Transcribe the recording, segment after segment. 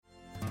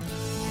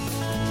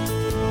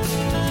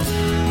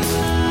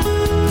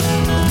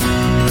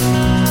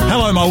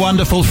my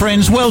wonderful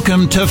friends.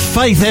 Welcome to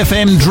Faith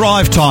FM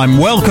Drive Time.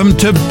 Welcome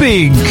to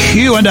Big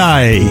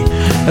Q&A.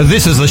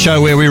 This is the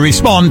show where we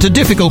respond to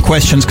difficult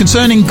questions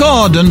concerning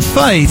God and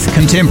faith,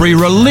 contemporary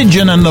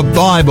religion and the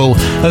Bible.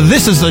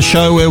 This is the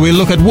show where we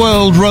look at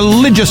world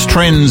religious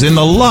trends in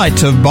the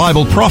light of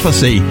Bible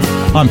prophecy.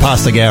 I'm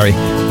Pastor Gary,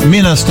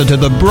 minister to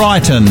the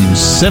Brighton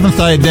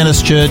Seventh-day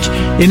Adventist Church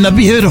in the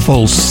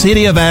beautiful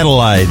city of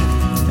Adelaide.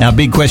 Our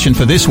big question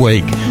for this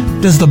week: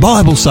 does the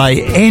Bible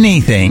say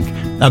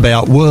anything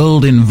about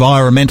world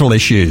environmental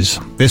issues?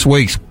 This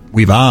week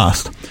we've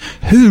asked,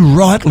 who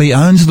rightly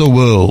owns the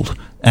world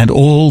and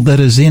all that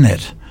is in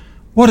it?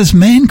 What is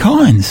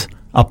mankind's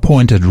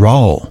appointed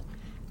role?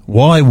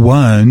 Why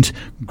won't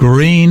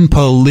green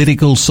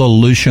political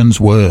solutions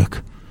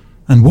work?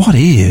 And what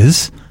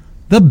is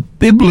the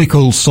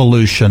biblical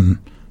solution?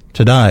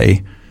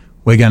 Today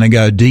we're going to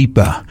go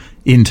deeper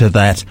into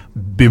that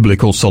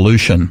biblical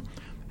solution.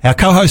 Our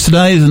co-host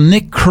today is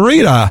Nick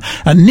Creda.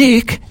 And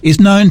Nick is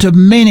known to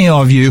many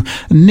of you.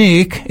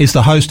 Nick is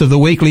the host of the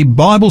weekly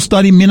Bible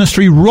study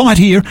ministry right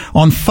here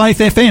on Faith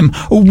FM.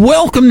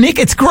 Welcome, Nick.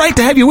 It's great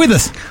to have you with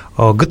us.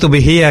 Oh, good to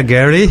be here,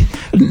 Gary.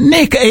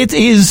 Nick,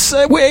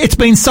 it's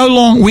been so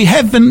long. We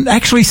haven't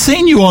actually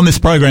seen you on this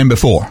program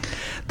before.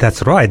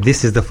 That's right.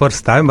 This is the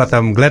first time, but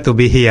I'm glad to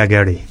be here,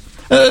 Gary.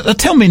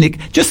 Tell me, Nick,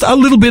 just a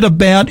little bit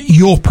about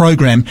your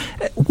program.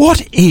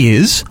 What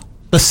is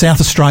the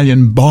South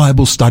Australian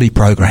Bible Study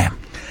Program?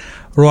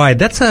 Right,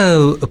 that's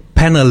a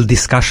panel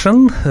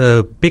discussion,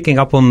 picking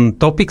up on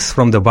topics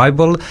from the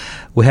Bible.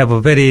 We have a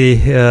very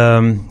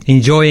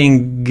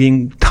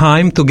enjoying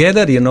time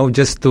together,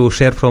 just to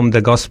share from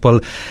the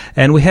Gospel.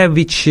 And we have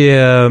each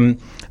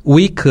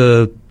week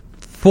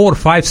 4,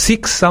 5,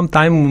 6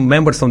 sometime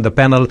members on the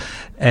panel,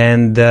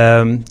 and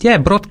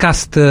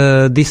broadcast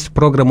this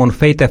program on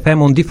Faith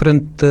FM on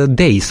different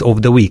days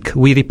of the week.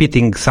 We're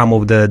repeating some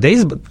of the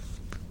days, but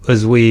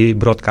as we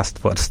broadcast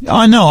first.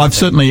 I know, I've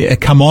certainly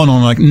come on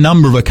a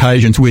number of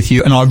occasions with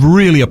you, and I've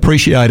really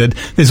appreciated.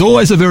 There's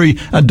always a very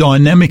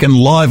dynamic and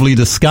lively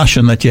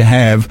discussion that you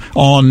have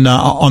on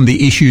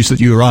the issues that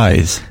you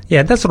raise.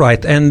 Yeah, that's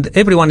right. And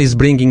everyone is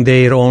bringing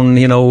their own,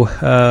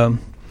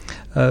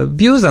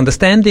 views,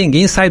 understanding,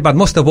 insight, but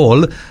most of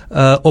all,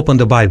 open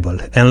the Bible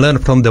and learn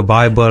from the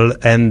Bible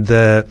and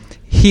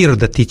hear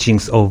the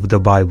teachings of the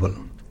Bible.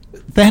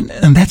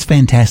 That's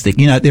fantastic.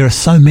 There are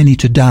so many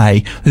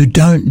today who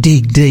don't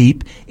dig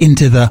deep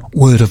into the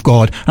Word of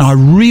God. And I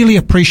really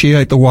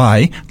appreciate the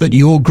way that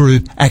your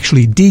group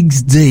actually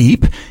digs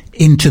deep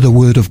into the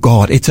Word of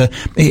God. It's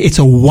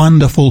a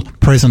wonderful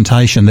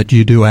presentation that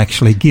you do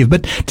actually give.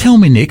 But tell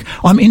me, Nick,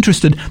 I'm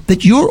interested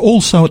that you're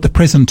also at the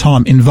present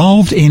time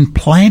involved in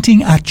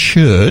planting a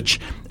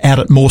church out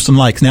at Mawson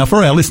Lakes. Now,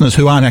 for our listeners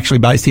who aren't actually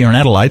based here in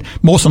Adelaide,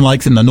 Mawson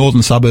Lakes in the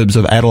northern suburbs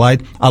of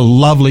Adelaide, a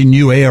lovely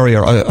new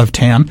area of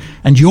town,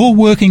 and you're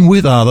working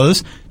with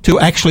others to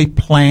actually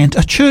plant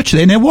a church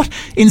there. Now, what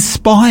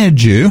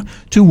inspired you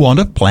to want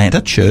to plant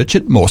a church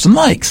at Mawson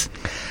Lakes?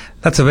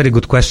 That's a very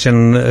good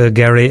question,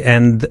 Gary.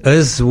 And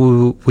as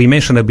we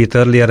mentioned a bit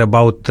earlier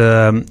about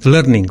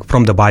learning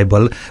from the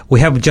Bible, we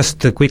have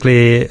just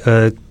quickly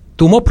 2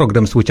 more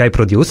programs which I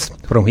produce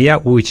from here,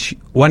 which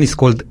one is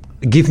called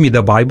Give Me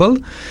the Bible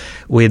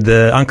with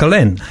Uncle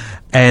Len,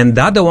 and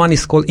the other one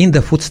is called In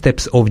the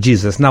Footsteps of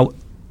Jesus. Now,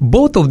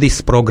 both of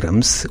these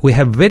programs, we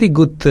have very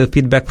good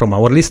feedback from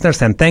our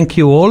listeners, and thank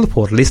you all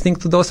for listening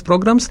to those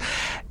programs.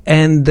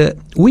 And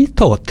we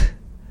thought,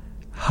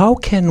 how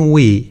can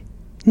we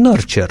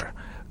nurture,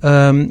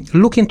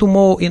 look into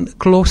more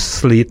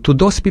closely to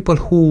those people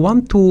who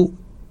want to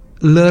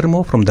learn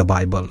more from the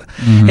Bible.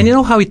 Mm-hmm. And you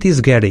know how it is,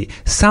 Gary?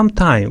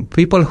 Sometimes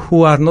people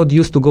who are not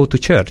used to go to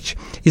church,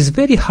 it's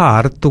very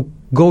hard to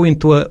go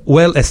into a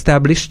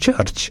well-established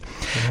church.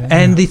 Yeah.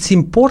 And it's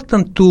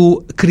important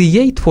to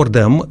create for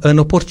them an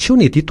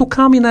opportunity to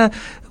come in a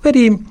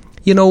very,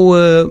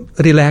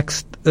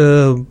 relaxed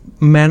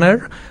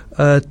manner,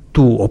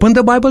 to open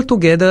the Bible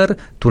together,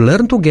 to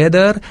learn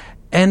together,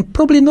 and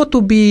probably not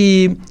to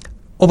be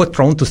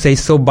overthrown, to say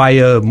so, by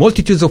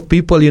multitudes of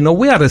people.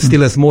 We are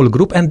still a small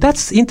group, and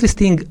that's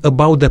interesting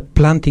about the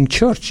planting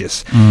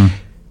churches.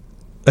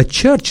 A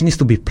church needs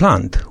to be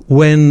planted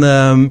when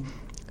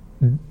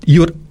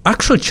your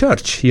actual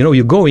church,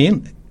 you go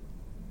in,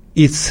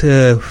 it's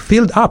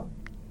filled up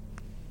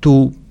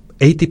to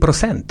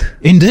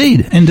 80%.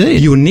 Indeed.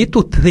 You need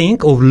to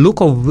look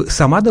of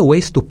some other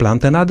ways to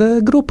plant another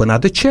group,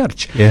 another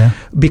church. Yeah.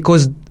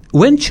 Because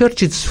when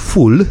church is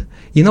full,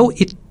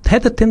 it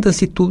had a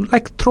tendency to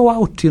throw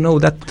out,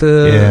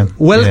 that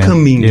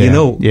welcoming,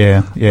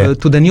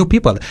 to the new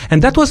people.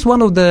 And that was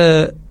one of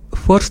the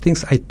first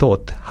things I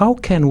thought, how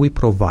can we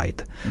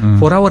provide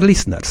for our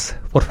listeners,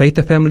 for Faith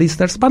FM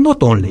listeners, but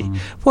not only,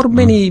 for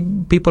many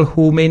people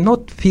who may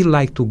not feel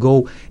like to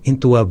go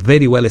into a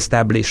very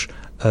well-established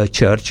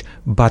church,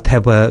 but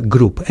have a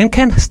group. And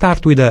can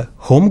start with a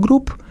home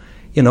group,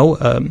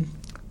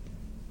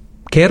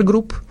 care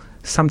group,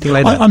 something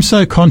like that. I'm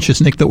so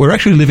conscious, Nick, that we're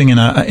actually living in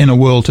a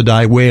world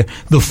today where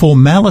the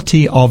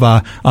formality of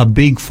a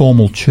big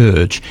formal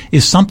church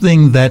is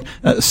something that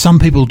some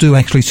people do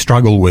actually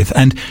struggle with.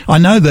 And I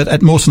know that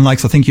at Mawson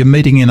Lakes, I think you're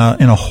meeting in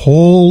a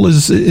hall.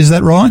 Is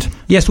that right?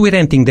 Yes, we're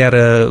renting their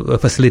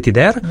facility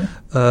there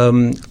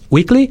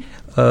weekly.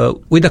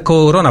 With the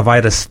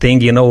coronavirus thing,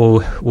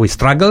 we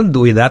struggled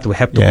with that. We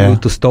have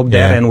to stop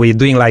there, and we're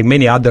doing like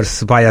many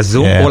others via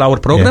Zoom. All our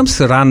programs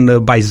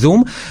run by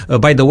Zoom.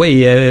 By the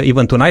way,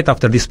 even tonight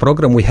after this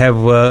program, we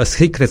have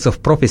Secrets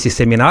of Prophecy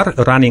seminar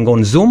running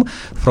on Zoom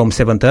from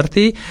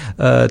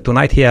 7:30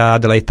 tonight here at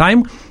Adelaide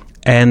time.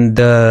 And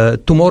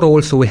tomorrow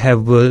also we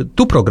have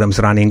two programs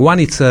running.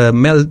 One is a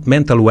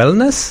mental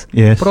wellness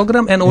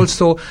program, and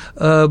also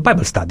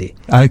Bible study.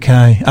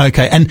 Okay.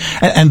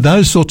 And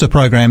those sorts of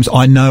programs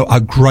I know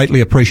are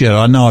greatly appreciated.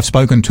 I know I've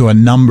spoken to a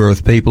number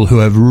of people who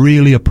have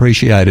really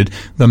appreciated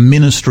the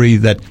ministry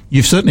that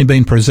you've certainly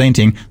been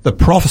presenting. The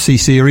Prophecy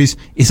series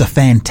is a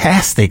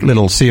fantastic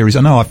little series.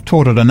 I know I've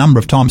taught it a number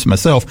of times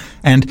myself,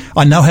 and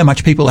I know how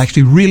much people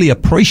actually really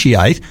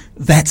appreciate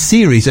that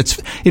series.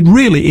 It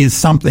really is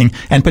something,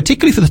 and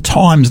particularly for the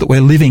times that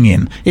we're living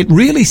in, it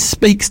really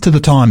speaks to the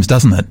times,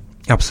 doesn't it?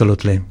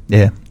 Absolutely.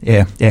 Yeah.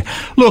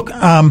 Look,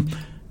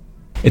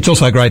 it's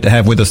also great to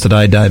have with us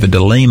today David de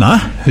Lima,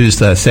 who's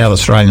the South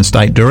Australian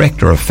State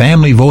Director of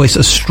Family Voice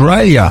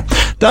Australia.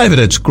 David,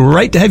 it's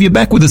great to have you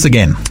back with us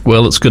again.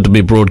 Well, it's good to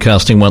be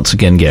broadcasting once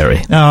again,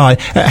 Gary.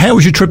 How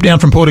was your trip down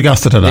from Port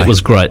Augusta today? It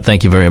was great.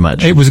 Thank you very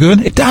much. It was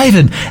good.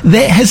 David,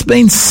 there has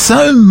been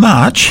so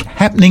much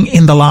happening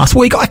in the last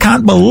week. I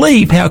can't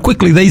believe how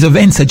quickly these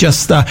events are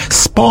just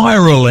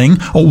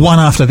spiralling one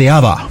after the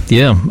other.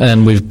 Yeah,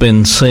 and we've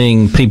been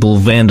seeing people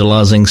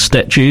vandalising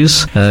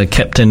statues.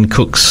 Captain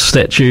Cook's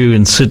statue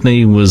in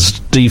Sydney was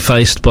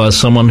defaced by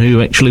someone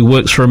who actually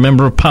works for a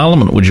Member of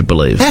Parliament, would you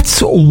believe?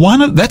 That's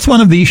one of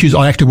the issues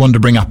I actually wanted to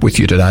bring up with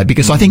you today,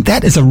 because I think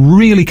that is a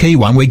really key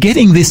one. We're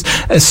getting this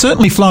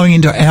certainly flowing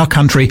into our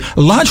country,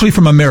 largely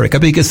from America,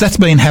 because that's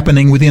been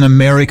happening within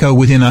America,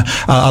 within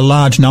a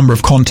large number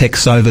of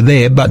contexts over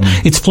there, but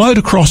it's flowed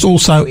across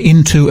also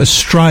into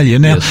Australia.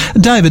 Now,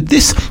 David,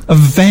 this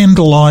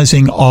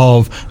vandalising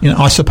of,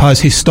 I suppose,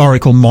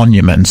 historical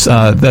monuments,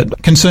 that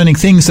concerning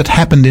things that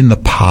happened in the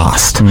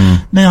past.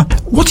 Now,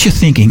 what's your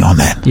thinking on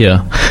that?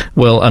 Yeah.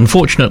 Well,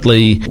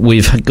 unfortunately,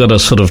 we've got a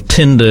sort of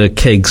tender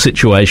keg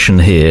situation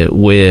here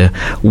where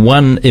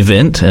one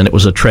event, and it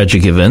was a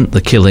tragic event,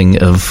 the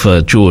killing of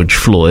George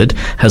Floyd,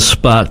 has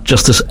sparked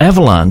just this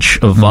avalanche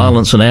of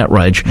violence and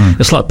outrage.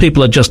 It's like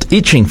people are just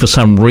itching for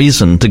some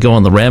reason to go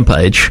on the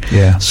rampage.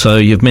 Yeah. So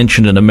you've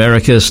mentioned in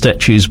America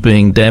statues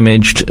being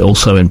damaged,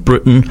 also in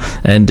Britain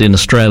and in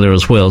Australia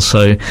as well.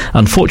 So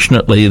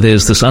unfortunately,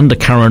 there's this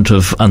undercurrent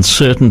of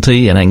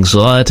uncertainty and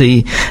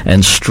anxiety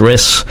and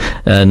stress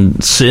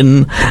and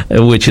sin,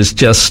 which is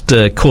just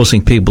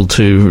causing people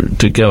to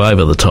go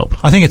over the top.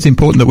 I think it's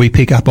important that we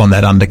pick up on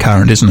that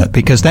undercurrent, isn't it?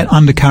 Because that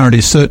undercurrent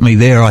is certainly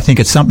there. I think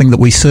it's something that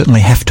we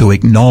certainly have to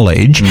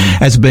acknowledge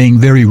as being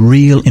very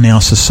real in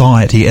our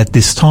society at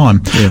this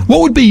time. Yeah.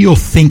 What would be your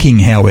thinking,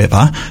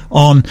 however,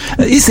 on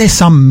is there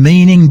some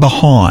meaning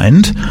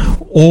behind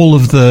all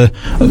of the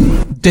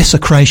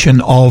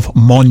desecration of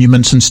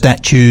monuments and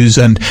statues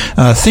and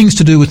things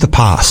to do with the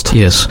past?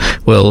 Yes.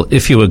 Well,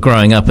 if you were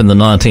growing up in the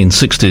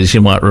 1960s,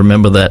 you might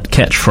remember that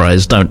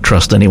catchphrase, don't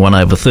trust anyone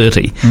over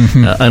 30.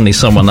 Only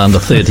someone under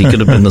 30 could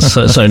have been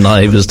so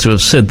naive as to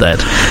have said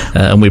that.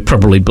 And we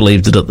probably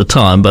believed it at the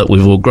time, but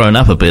we've all grown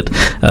up a bit.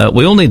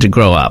 We all need to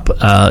grow up.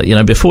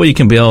 Before you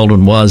can be old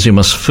and wise, you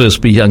must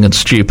first be young and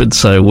stupid.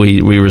 So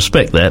we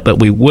respect that, but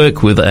we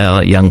work with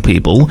our young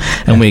people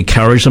and we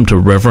encourage them to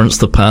reverence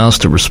the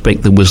past, to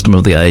respect the wisdom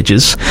of the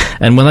ages.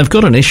 And when they've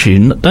got an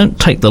issue, don't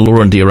take the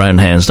law into your own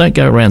hands. Don't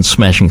go around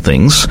smashing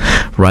things.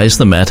 Raise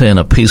the matter in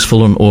a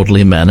peaceful and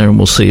orderly manner, and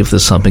we'll see if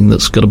there's something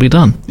that's got to be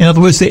done. In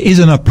other words, there is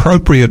an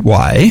appropriate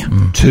way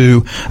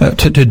to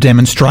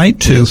demonstrate,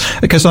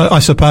 because I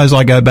suppose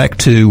I go back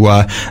to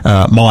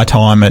my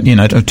time at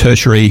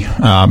tertiary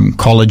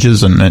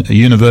colleges and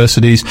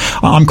universities.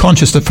 I'm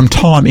conscious that from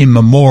time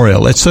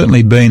immemorial, it's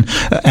certainly been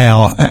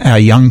our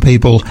young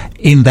people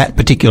in that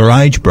particular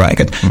age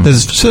bracket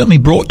that's certainly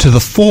brought to the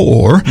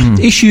fore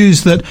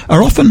issues that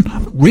are often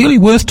really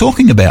worth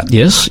talking about.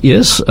 Yes,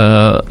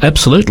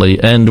 absolutely.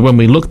 And when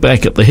we look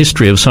back at the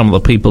history of some of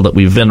the people that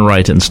we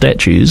venerate in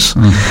statues,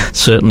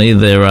 certainly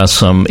there are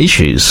some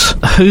issues.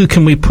 Who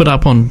can we put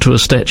up onto a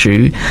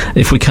statue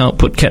if we can't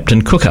put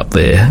Captain Cook up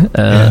there?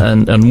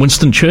 And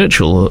Winston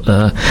Churchill,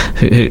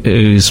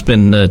 who's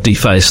been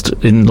defaced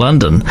in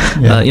London.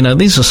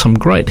 These are some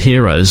great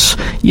heroes.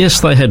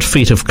 Yes, they had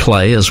feet of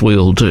clay, as we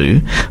all do,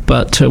 continue,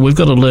 but we've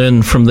got to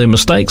learn from their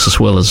mistakes as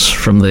well as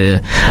from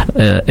their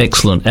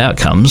excellent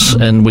outcomes,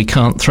 and we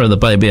can't throw the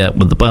baby out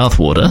with the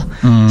bathwater.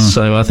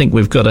 So I think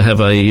we've got to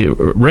have a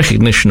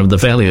recognition of the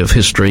value of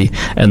history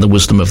and the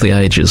wisdom of the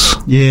ages.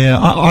 Yeah,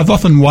 I've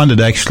often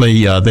wondered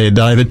actually there,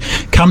 David,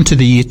 come to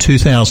the year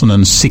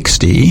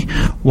 2060,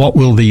 what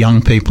will the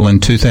young people in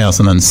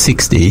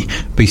 2060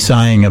 be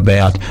saying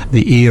about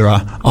the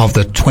era of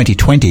the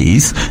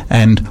 2020s,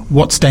 and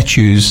what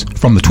statues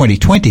from the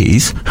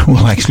 2020s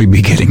will actually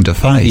be getting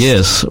defaced?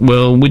 Yes,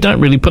 well, we don't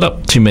really put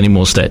up too many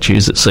more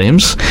statues, it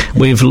seems.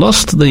 We've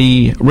lost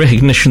the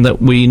recognition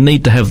that we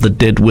need to have the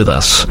dead with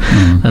us.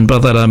 And by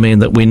that I mean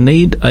that we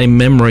need a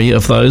memory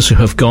of those who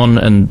have gone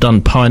and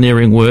done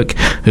pioneering work,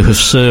 who have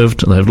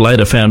served, they've laid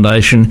a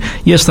foundation.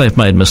 Yes, they've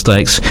made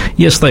mistakes.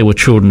 Yes, they were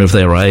children of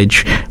their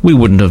age. We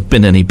wouldn't have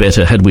been any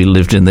better had we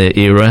lived in their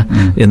era,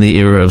 in the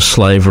era of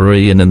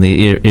slavery and in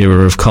the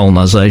era of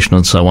colonisation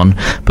and so on.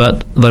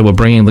 But they were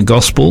bringing the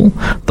gospel.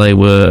 They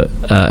were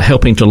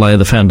helping to lay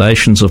the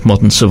foundations of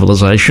modern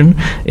civilization,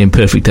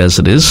 imperfect as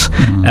it is.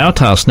 Our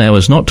task now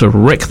is not to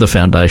wreck the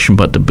foundation,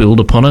 but to build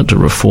upon it, to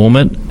reform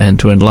it, and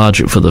to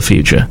enlarge it for the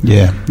future.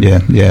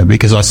 Yeah,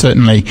 because I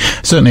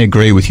certainly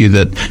agree with you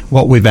that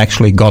what we've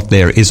actually got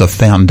there is a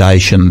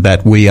foundation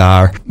that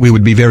we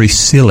would be very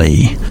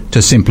silly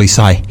to simply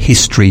say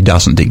history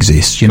doesn't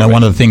exist. You know,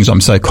 one of the things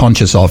I'm so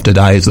conscious of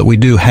today is that we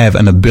do have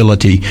an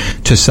ability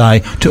to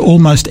say, to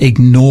almost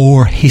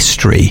ignore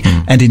history.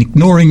 And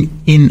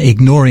in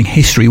ignoring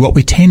history, what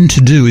we tend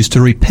to do is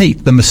to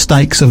repeat the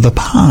mistakes of the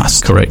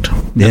past. Correct.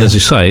 Yeah. And as you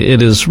say,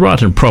 it is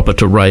right and proper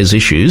to raise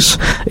issues,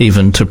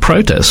 even to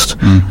protest,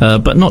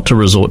 but not to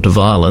resort to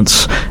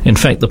violence. In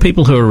fact, the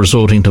people who are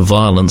resorting to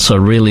violence are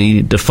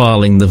really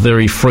defiling the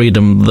very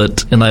freedom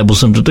that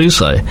enables them to do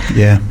so.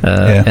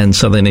 And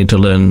so they need to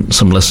learn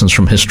some lessons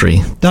from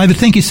history. David,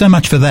 thank you so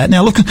much for that.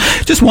 Now, look,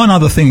 just one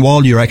other thing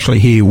while you're actually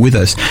here with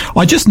us.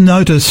 I just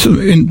noticed,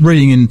 in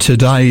reading in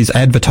today's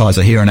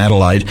Advertiser here in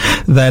Adelaide,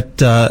 that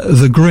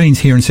the Greens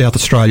here in South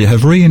Australia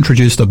have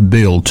reintroduced a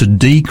bill to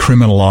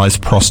decriminalise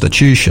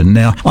prostitution.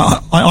 Now,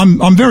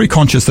 I'm very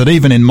conscious that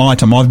even in my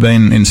time, I've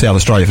been in South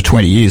Australia for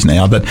 20 years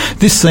now, but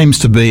this seems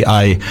to be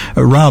a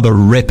rather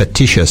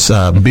repetitious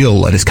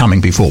bill that is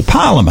coming before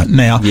Parliament.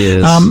 Now,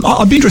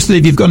 I'd be interested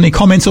if you've got any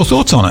comments or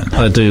thoughts on it.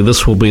 I do.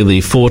 This will be the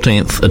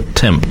 14th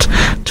attempt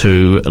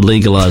to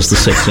legalise the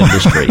sex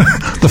industry.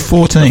 The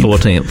 14th? The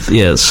 14th,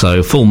 yes.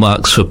 So full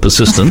marks for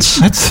persistence.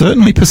 That's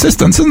certainly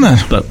persistence, isn't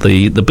it? But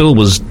the bill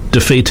was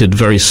defeated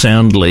very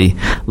soundly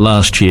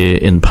last year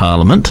in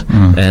Parliament,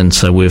 and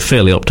so we're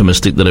fairly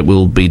optimistic that it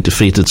will be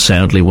defeated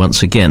soundly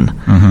once again.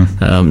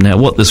 Now,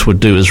 what this would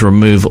do is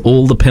remove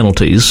all the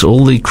penalties,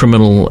 all the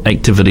criminal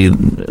activity.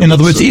 In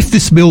other words, if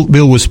this bill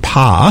was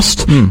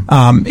passed,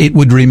 it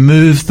would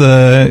remove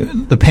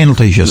the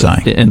penalties, you're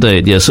saying?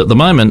 Indeed, yes. At the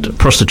moment,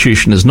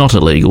 prostitution is not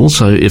illegal,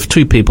 so if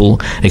two people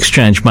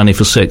exchange money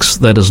for sex,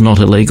 that is not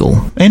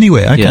illegal.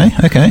 Anywhere,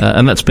 okay.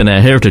 And that's been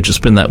our heritage. It's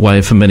been that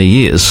way for many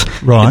years.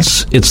 Right.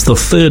 It's the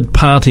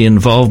third-party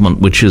involvement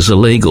which is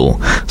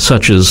illegal,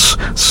 such as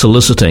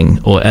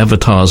soliciting or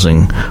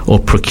advertising or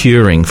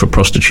procuring for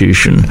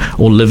prostitution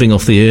or living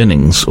off the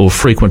earnings or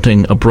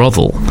frequenting a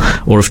brothel,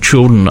 or if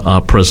children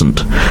are present.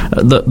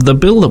 The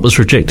bill that was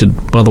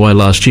rejected, by the way,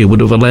 last year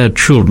would have allowed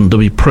children to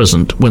be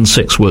present when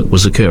sex work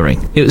was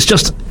occurring. It was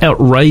just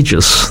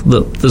outrageous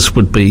that this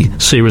would be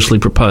seriously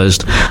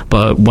proposed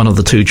by one of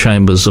the two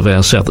chambers of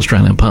our South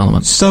Australian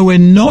Parliament. So we're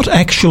not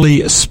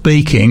actually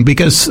speaking,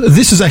 because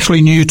this is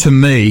actually new to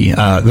me,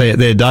 there,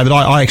 David.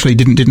 I actually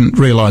didn't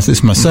realise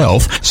this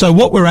myself. So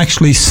what we're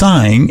actually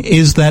saying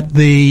is that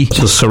the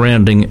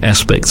surrounding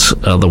aspects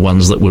are the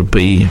ones that would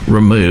be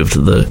removed.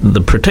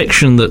 The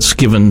protection that's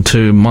given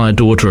to my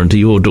daughter and to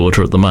your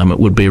daughter at the moment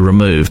would be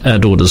removed. Our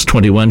daughter's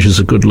 21. She's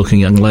a good-looking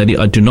young lady.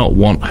 I do not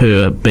want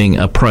her being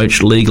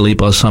approached legally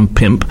by some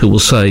pimp who will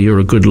say, "You're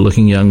a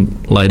good-looking young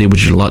lady,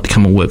 would you like to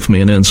come and work for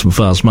me and earn some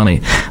fast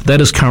money?"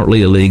 That is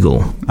currently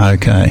illegal.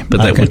 Okay.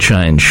 But that would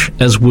change,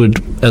 as would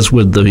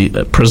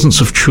the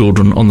presence of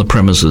children on the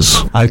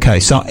premises. Okay,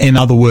 so in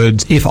other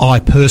words, if I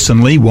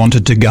personally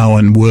wanted to go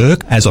and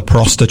work as a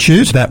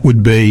prostitute, that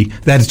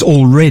is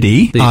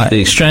already... The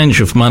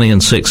exchange of money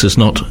and sex is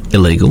not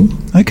illegal.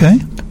 Okay.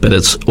 But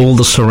it's all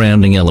the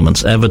surrounding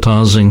elements: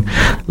 advertising,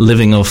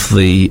 living off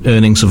the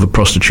earnings of a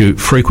prostitute,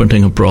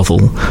 frequenting a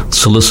brothel,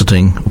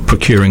 soliciting,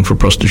 procuring for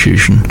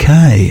prostitution.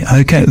 Okay.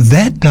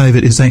 That,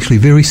 David, is actually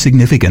very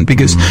significant,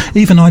 because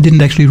even I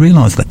didn't actually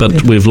realise that.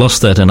 But we've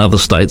lost that in other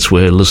states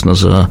where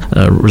listeners are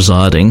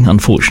residing,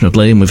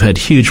 unfortunately, and we've had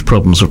huge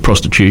problems of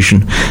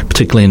prostitution,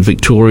 particularly in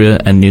Victoria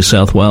and New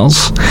South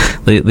Wales.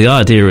 The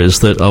idea is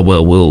that,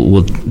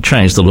 we'll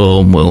change the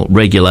law and we'll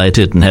regulate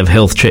it and have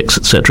health checks,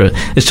 etc.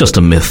 It's just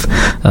a myth.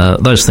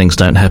 Those things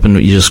don't happen.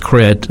 You just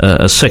create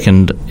a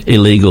second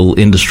illegal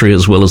industry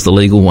as well as the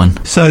legal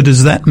one. So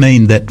does that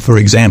mean that, for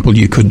example,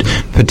 you could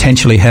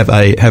potentially have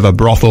a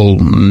brothel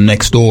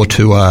next door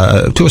to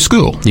a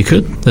school? You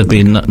could. There'd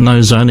be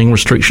no zoning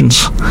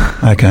restrictions.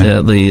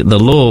 Okay. The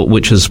law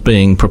which is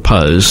being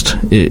proposed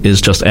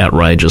is just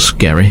outrageous,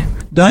 Gary.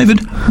 David,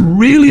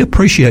 really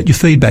appreciate your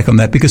feedback on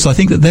that, because I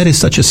think that is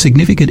such a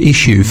significant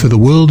issue for the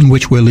world in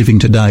which we're living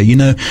today. You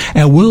know,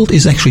 our world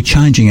is actually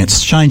changing.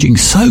 It's changing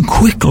so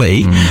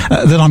quickly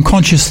that I'm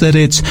conscious that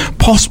it's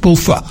possible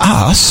for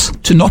us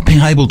to not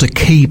be able to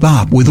keep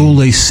up with all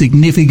these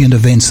significant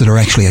events that are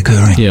actually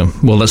occurring. Yeah,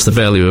 well, that's the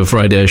value of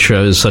radio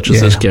shows such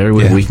as this, Gary,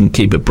 where we can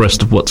keep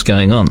abreast of what's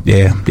going on.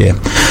 Yeah.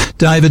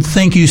 David,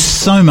 thank you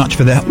so much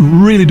for that.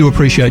 Really do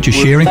appreciate your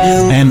sharing,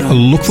 and I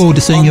look forward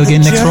to seeing you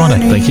again next Friday.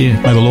 Thank you.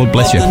 May the Lord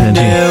bless you. And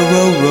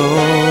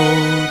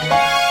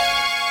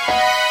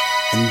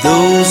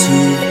those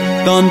who've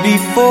gone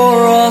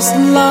before us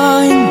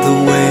line the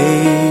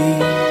way,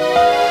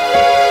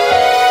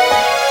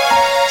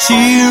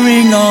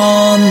 cheering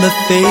on the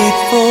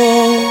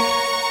faithful,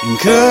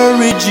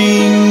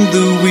 encouraging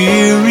the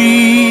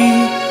weary,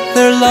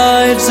 their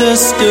lives a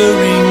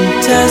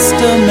stirring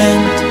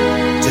testament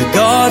to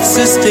God's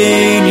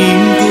sustaining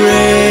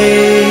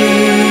grace.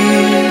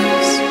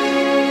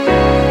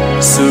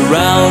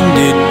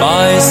 Surrounded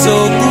by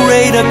so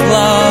great a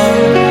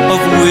cloud of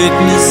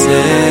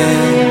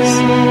witnesses,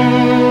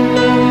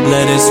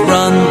 let us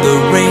run the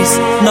race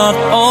not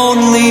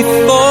only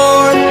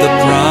for the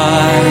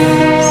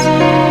prize,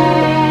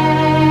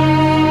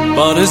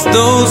 but as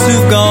those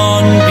who've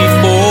gone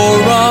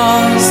before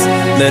us,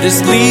 let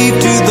us leave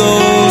to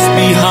those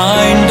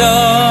behind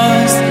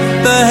us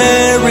the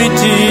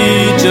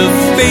heritage of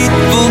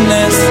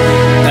faithfulness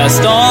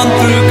passed on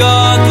through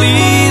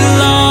godly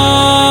lives.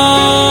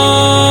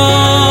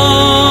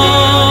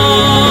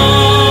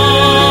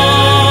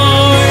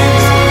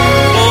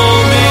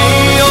 Oh,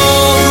 may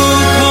all who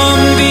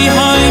come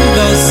behind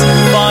us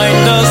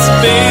find us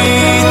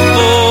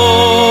faithful.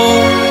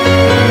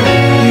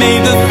 May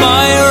the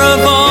fire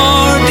of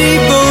our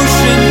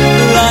devotion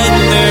light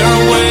their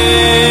way.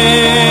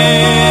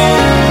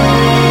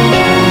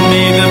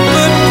 May the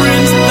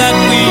footprints that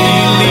we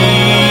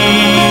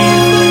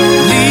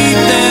lead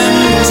them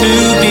to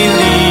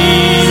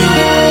believe,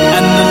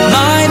 and the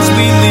lives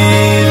we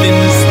live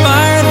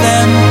inspire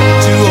them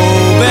to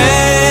obey.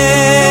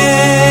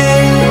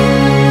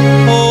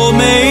 Oh,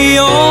 may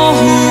all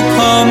who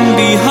come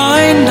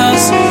behind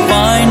us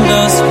find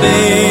us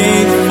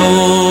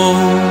faithful.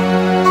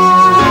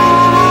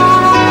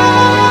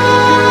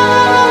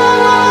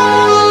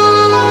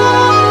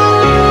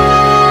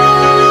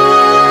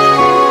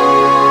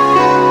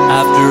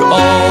 After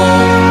all,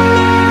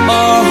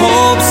 our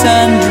hopes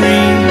and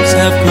dreams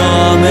have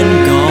come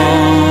and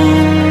gone,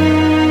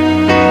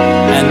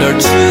 and our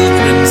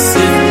children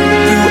sit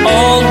through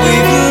all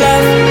we've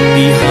left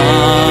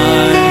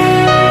behind.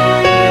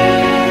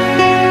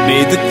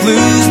 May the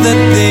clues that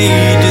they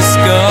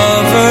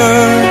discover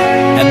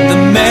and the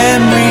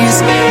memories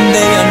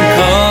they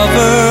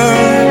uncover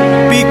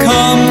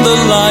become the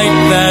light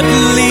that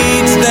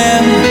leads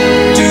them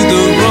to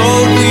the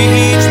road we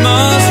each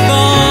must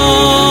find.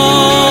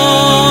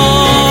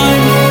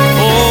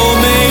 Oh,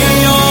 may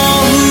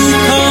all who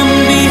come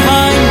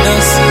behind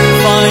us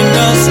find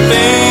us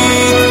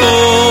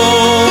faithful.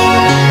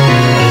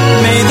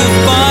 May the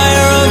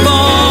fire of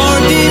our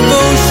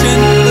devotion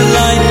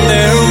light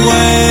their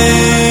way.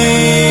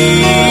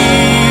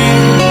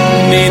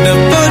 May the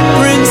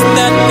footprints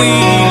that we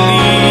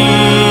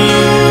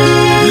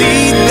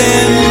lead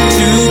them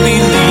to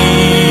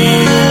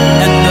believe,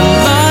 and the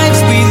lives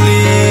we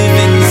live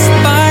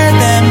inspire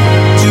them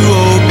to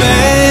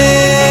obey.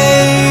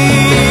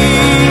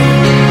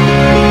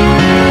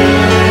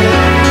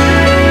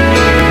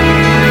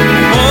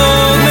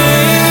 Oh,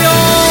 may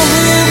all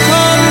who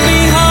come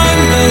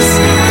behind us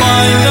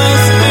find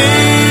us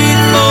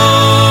faithful.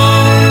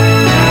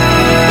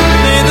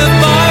 May the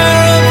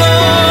fire of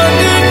our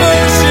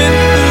devotion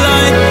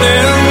light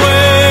their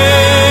way.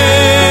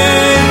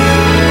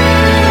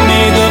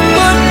 May the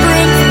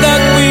footprints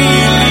that we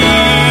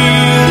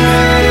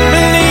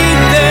lead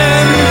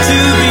them to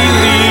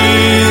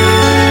believe,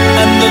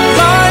 and the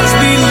lives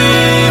we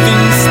live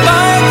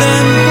inspire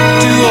them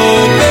to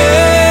obey.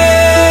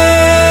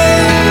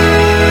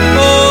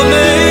 Oh,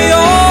 may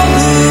all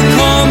who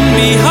come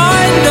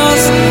behind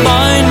us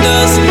find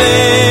us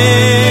faithful.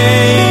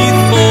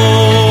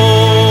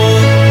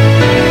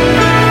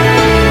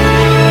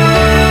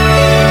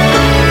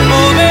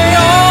 Oh, may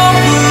all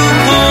who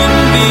come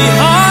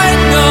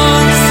behind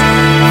us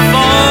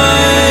find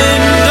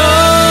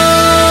us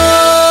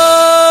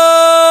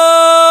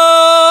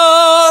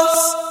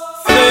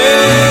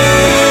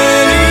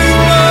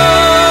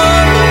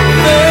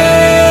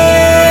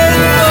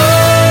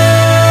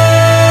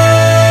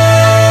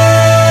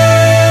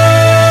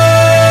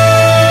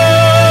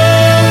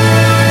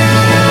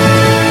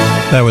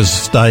That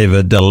was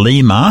David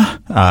DeLima,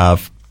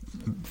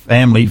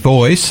 Family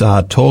Voice,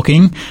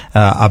 talking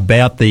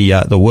about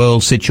the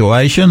world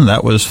situation.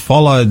 That was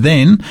followed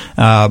then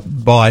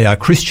by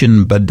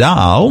Christian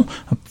Badal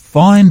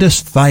Find us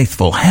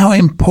faithful. How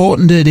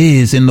important it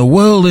is in the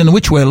world in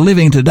which we're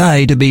living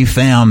today to be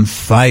found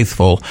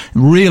faithful.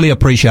 Really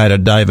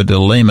appreciated David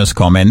DeLima's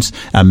comments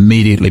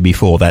immediately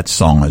before that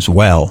song as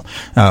well.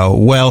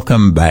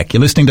 Welcome back.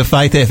 You're listening to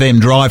Faith FM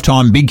Drive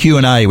Time Big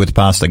Q&A with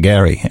Pastor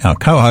Gary. Our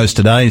co-host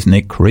today is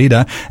Nick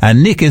Reeder,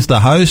 and Nick is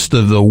the host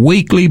of the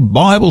weekly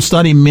Bible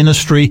study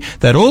ministry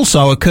that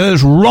also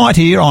occurs right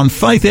here on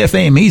Faith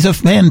FM. He's a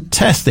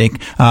fantastic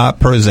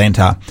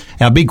presenter.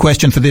 Our big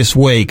question for this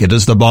week,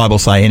 does the Bible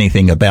say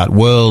anything about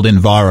world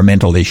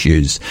environmental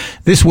issues?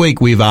 This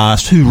week we've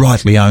asked, who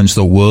rightly owns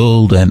the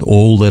world and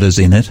all that is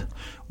in it?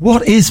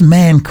 What is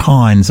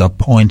mankind's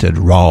appointed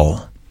role?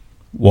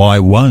 Why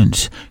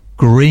won't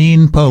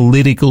green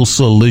political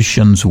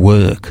solutions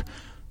work?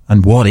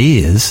 And what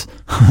is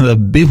the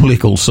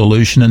biblical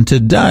solution? And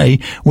today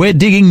we're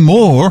digging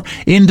more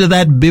into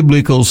that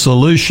biblical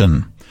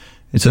solution.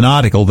 It's an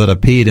article that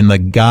appeared in The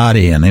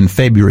Guardian in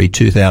February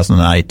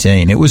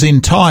 2018. It was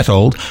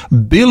entitled,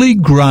 Billy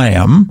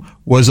Graham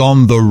was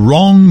on the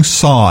wrong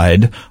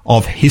side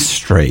of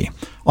history.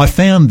 I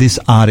found this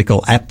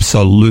article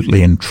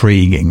absolutely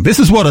intriguing. This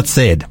is what it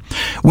said.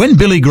 When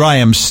Billy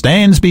Graham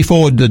stands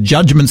before the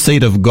judgment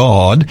seat of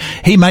God,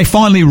 he may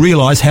finally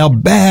realize how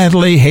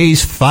badly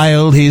he's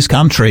failed his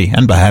country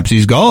and perhaps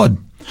his God.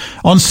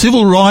 On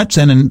civil rights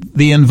and in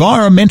the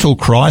environmental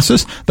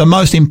crisis, the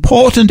most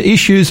important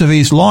issues of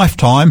his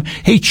lifetime,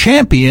 he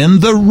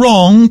championed the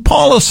wrong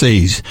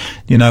policies.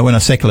 You know, when a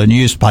secular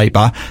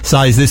newspaper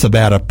says this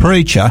about a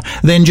preacher,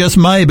 then just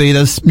maybe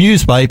the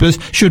newspapers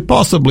should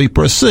possibly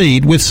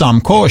proceed with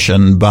some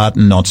caution, but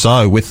not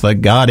so with The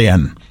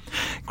Guardian.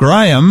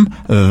 Graham,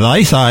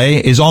 they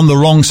say, is on the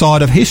wrong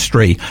side of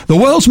history. The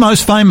world's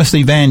most famous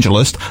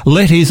evangelist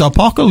let his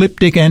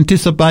apocalyptic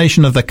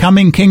anticipation of the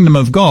coming kingdom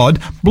of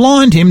God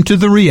blind him to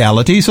the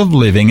realities of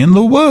living in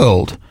the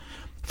world.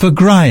 For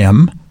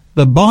Graham,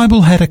 the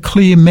Bible had a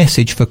clear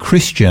message for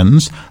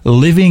Christians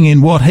living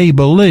in what he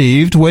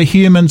believed were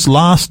humans'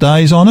 last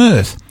days on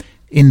earth.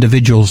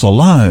 Individuals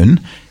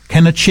alone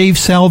can achieve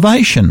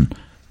salvation,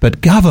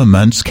 but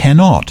governments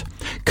cannot.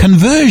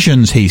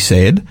 Conversions, he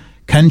said,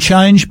 can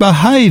change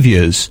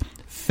behaviours.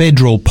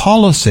 Federal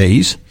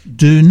policies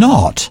do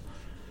not.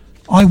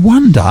 I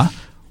wonder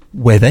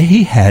whether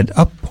he had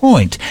a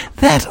point.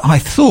 That, I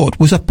thought,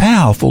 was a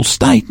powerful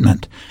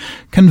statement.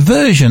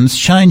 Conversions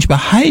change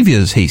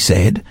behaviours, he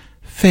said.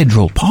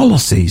 Federal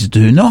policies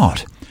do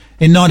not.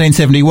 In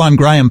 1971,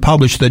 Graham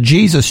published The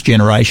Jesus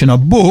Generation, a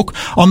book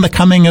on the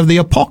coming of the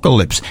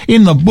apocalypse.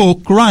 In the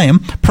book, Graham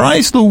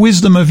praised the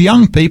wisdom of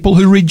young people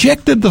who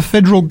rejected the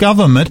federal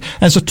government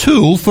as a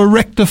tool for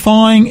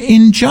rectifying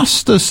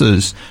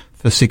injustices.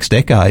 For 6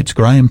 decades,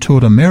 Graham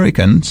taught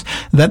Americans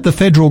that the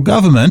federal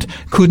government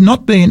could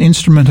not be an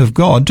instrument of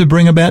God to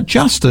bring about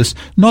justice,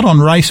 not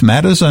on race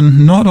matters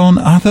and not on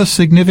other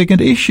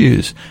significant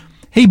issues.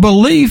 He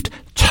believed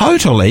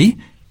totally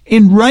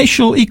in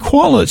racial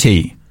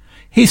equality.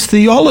 His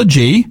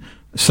theology,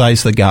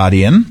 says The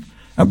Guardian,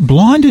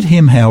 blinded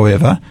him,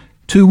 however,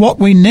 to what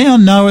we now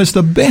know as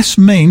the best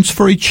means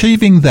for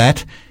achieving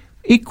that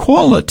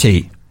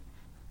equality.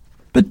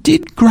 But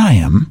could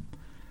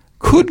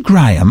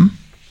Graham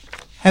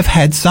have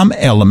had some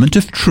element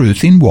of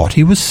truth in what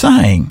he was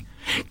saying?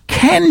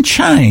 Can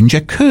change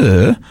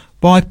occur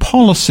by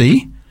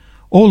policy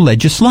or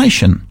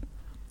legislation?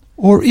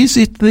 Or is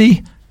it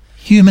the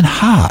human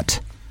heart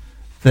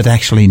that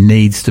actually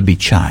needs to be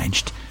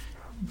changed?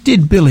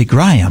 Did Billy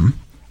Graham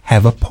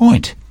have a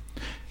point?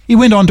 He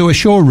went on to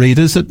assure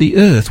readers that the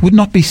earth would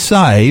not be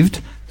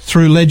saved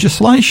through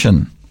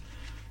legislation.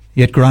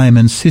 Yet Graham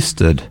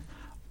insisted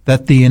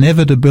that the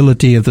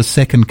inevitability of the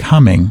second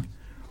coming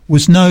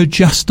was no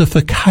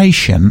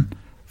justification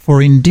for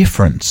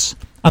indifference.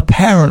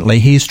 Apparently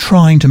he is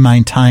trying to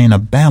maintain a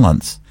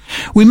balance.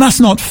 We must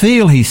not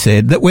feel, he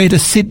said, that we're to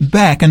sit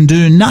back and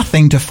do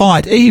nothing to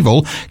fight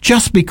evil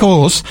just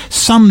because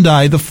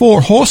someday the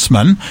 4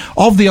 horsemen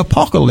of the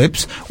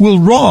apocalypse will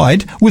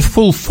ride with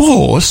full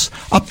force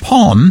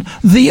upon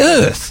the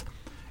earth.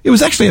 It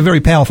was actually a very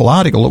powerful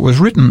article. It was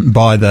written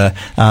by the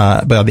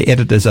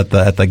editors at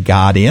the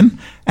Guardian.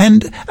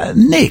 And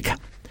Nick,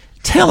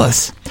 tell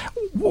us,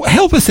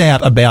 help us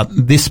out about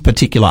this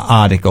particular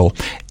article.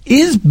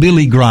 Is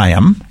Billy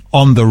Graham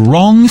on the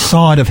wrong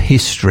side of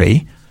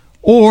history?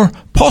 Or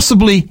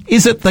possibly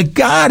is it The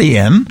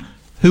Guardian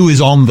who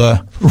is on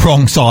the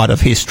wrong side of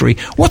history?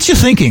 What's your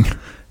thinking?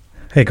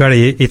 Hey,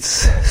 Gary,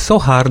 it's so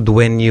hard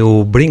when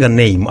you bring a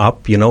name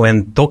up,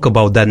 and talk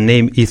about that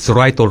name, is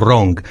right or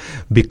wrong.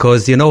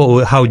 Because,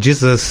 how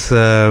Jesus'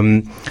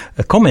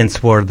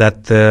 comments were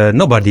that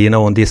nobody,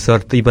 on this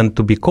earth even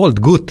to be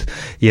called good,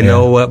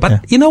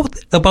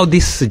 about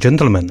this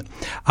gentleman.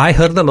 I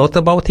heard a lot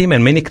about him,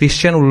 and many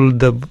Christians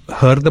would have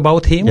heard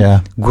about him.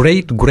 Yeah.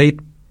 Great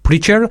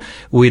preacher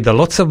with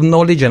lots of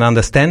knowledge and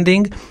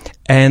understanding,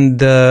 and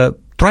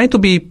trying to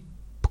be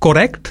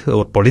correct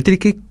or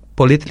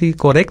politically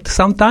correct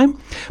sometime.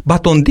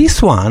 But on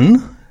this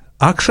one,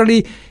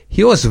 actually,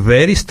 he was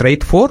very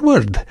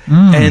straightforward.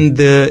 And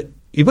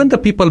even the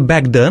people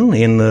back then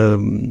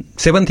in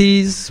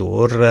 70s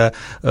or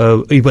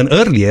even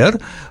earlier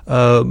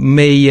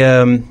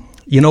may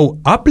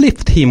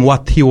uplift him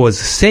what he was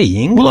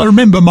saying. Well, I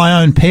remember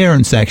my own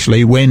parents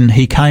actually, when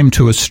he came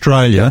to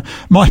Australia,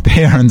 my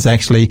parents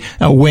actually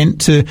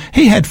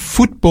he had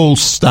football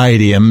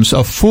stadiums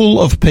full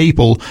of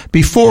people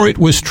before it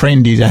was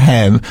trendy to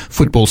have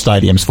football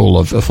stadiums full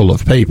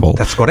of people.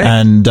 That's correct.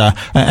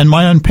 And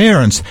my own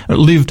parents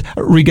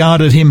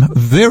regarded him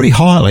very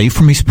highly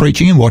from his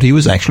preaching and what he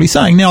was actually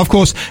saying. Now, of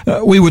course,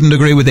 we wouldn't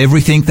agree with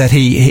everything that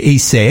he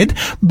said,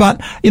 but,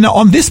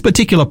 on this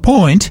particular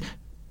point,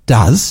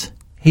 does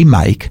he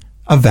make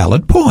a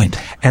valid point?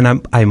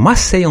 And I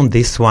must say on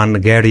this one,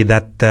 Gary,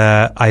 that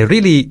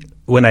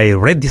when I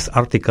read this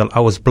article, I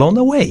was blown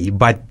away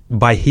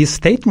by his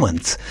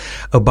statements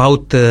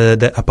about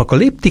the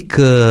apocalyptic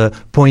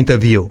point of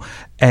view,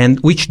 and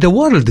which the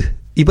world,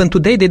 even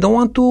today, they don't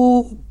want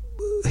to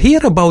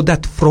hear about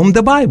that from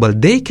the Bible.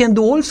 They can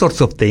do all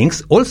sorts of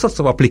things, all sorts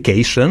of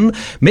application,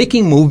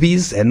 making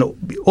movies and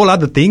all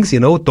other things,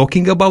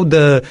 talking about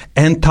the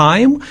end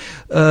time.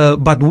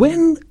 But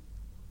when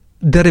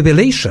the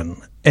revelation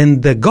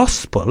and the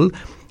gospel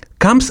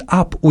comes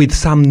up with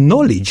some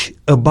knowledge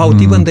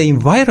about even the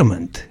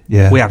environment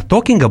we are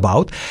talking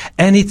about,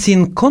 and it's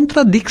in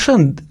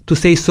contradiction, to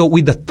say so,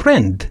 with the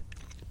trend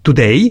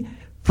today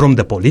from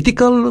the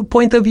political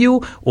point of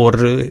view or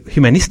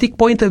humanistic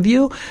point of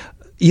view,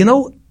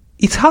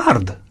 it's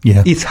hard.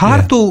 Yeah. It's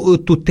hard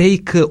to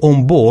take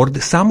on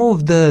board some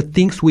of the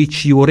things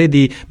which you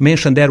already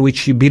mentioned there,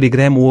 which Billy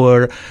Graham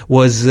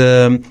was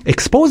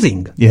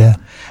exposing. Yeah.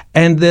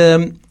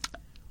 And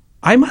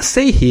I must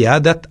say here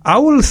that I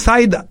will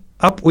side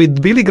up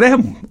with Billy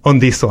Graham on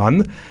this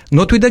one,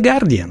 not with The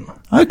Guardian.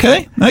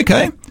 Okay.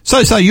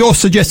 So you're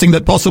suggesting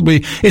that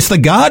possibly it's The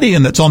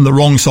Guardian that's on the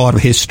wrong side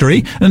of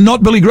history and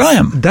not Billy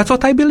Graham? That's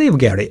what I believe,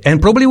 Gary.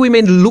 And probably we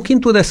may look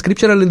into the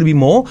scripture a little bit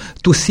more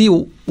to see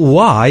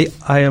why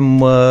I am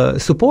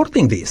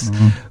supporting this.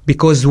 Mm-hmm.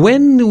 Because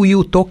when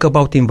you talk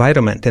about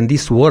environment and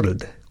this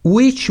world,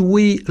 which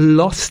we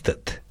lost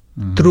it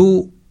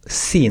through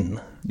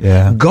sin,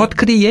 God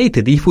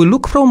created. If we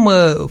look from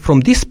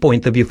this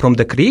point of view, from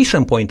the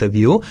creation point of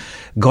view,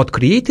 God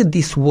created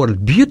this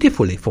world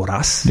beautifully for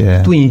us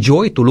to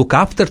enjoy, to look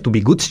after, to be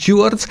good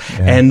stewards.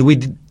 And we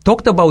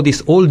talked about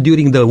this all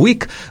during the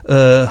week,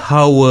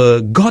 how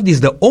God is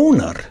the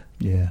owner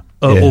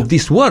of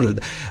this world.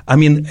 I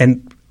mean,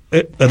 and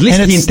at least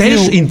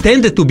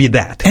intended to be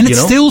that. And it's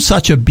still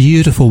such a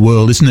beautiful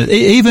world, isn't it?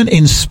 Even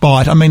in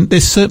spite,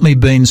 there's certainly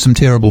been some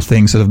terrible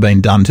things that have been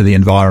done to the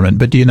environment.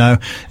 But,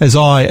 as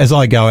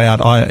I go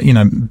out,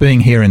 being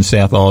here in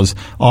South Oz,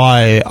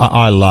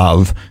 I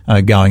love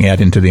going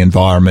out into the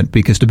environment,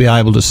 because to be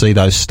able to see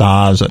those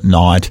stars at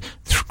night,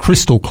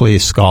 crystal clear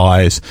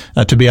skies,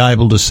 to be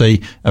able to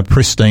see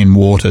pristine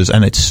waters,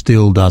 and it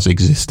still does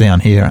exist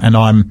down here. And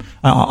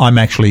I'm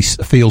actually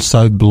feel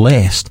so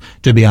blessed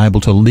to be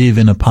able to live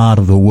in a part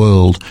of the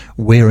world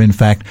where, in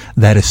fact,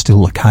 that is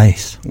still the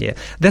case. Yeah,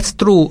 that's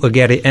true,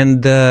 Gary.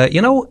 And,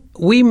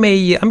 we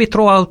may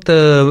throw out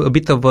a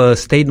bit of a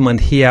statement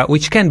here,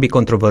 which can be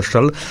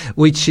controversial,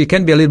 which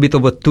can be a little bit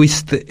of a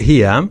twist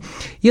here.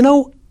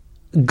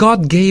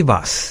 God gave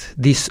us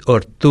this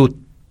earth to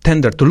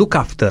tender, to look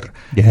after,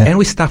 and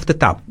we stuffed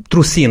it up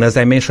through sin, as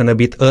I mentioned a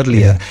bit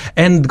earlier.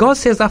 And God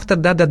says after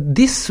that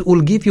this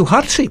will give you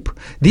hardship.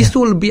 This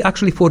will be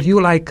actually for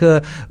you like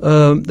a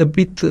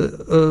bit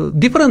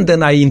different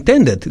than I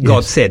intended,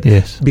 God said,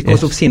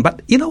 because of sin.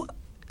 But,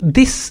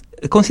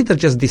 consider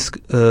just this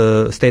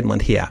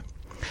statement here.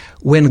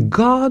 When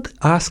God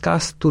asked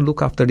us to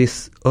look after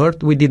this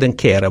earth, we didn't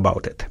care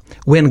about it.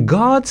 When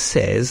God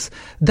says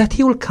that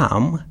He will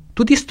come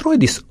to destroy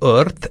this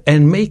earth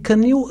and make a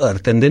new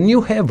earth and a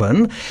new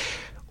heaven,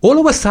 all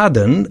of a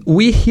sudden,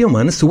 we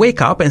humans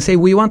wake up and say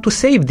we want to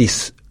save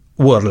this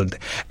world.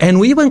 And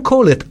we even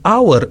call it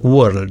our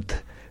world,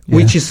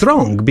 which is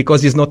wrong,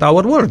 because it's not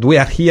our world. We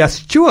are here as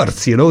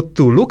stewards, to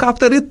look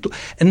after it.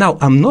 And now,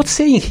 I'm not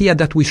saying here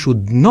that we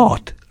should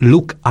not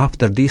look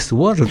after this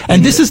world.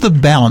 And this is the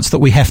balance that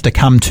we have to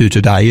come to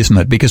today, isn't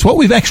it? Because what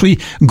we've actually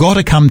got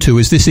to come to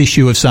is this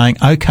issue of saying,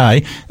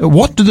 okay,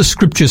 what do the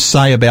scriptures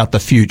say about the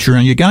future?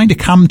 And you're going to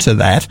come to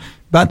that.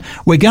 But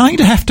we're going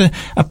to have to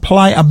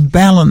play a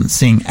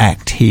balancing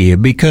act here,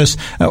 because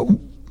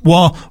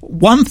while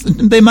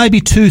there may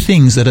be two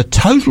things that are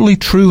totally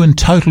true and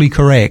totally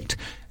correct,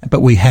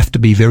 but we have to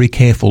be very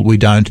careful we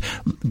don't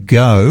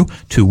go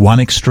to one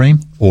extreme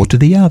or to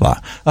the other.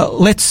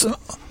 Let's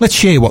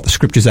share what the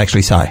scriptures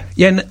actually say.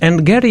 Yeah,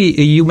 and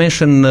Gary, you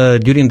mentioned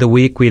during the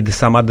week with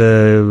some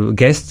other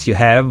guests you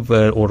have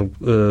or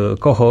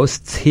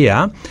co-hosts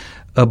here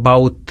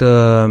about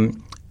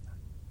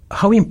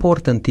how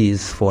important it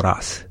is for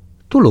us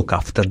to look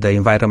after the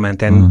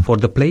environment and for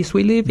the place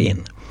we live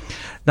in.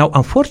 Now,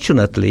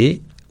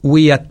 unfortunately,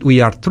 we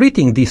are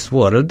treating this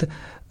world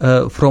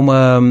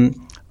from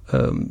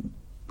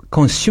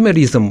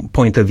consumerism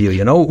point of view.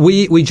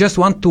 We just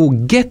want to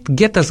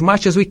get as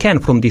much as we can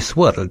from this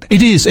world.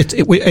 It is.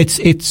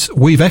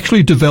 We've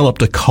actually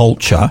developed a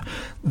culture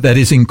that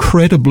is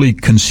incredibly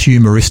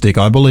consumeristic.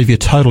 I believe you're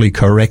totally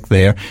correct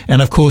there.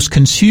 And of course,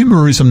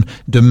 consumerism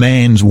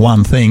demands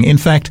one thing. In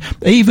fact,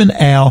 even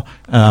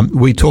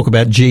we talk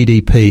about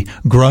GDP,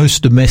 gross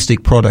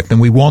domestic product,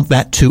 and we want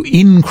that to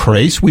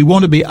increase. We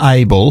want to be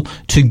able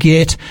to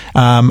get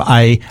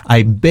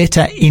a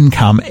better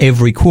income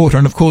every quarter.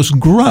 And of course,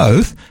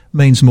 growth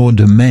means more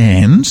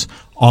demands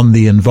on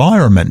the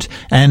environment.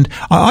 And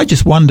I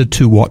just wondered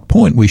to what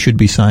point we should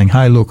be saying,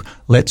 hey, look,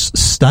 let's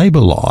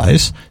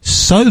stabilise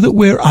so that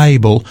we're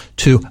able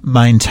to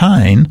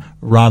maintain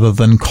rather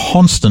than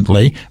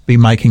constantly be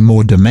making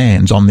more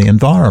demands on the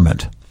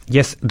environment.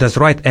 Yes, that's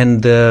right.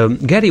 And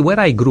Gary,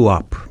 where I grew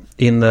up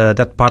in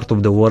that part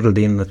of the world,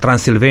 in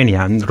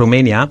Transylvania, in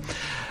Romania,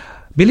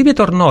 believe it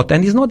or not,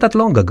 and it's not that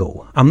long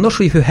ago, I'm not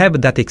sure if you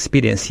have that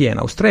experience here in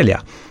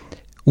Australia,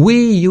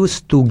 we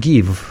used to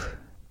give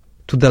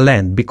to the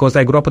land, because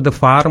I grew up at the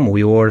farm,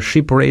 we were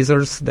sheep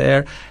raisers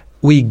there.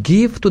 We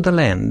give to the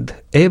land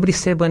every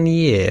 7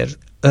 years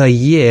a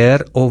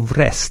year of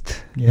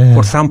rest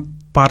for some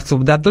parts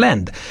of that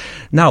land.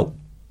 Now,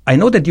 I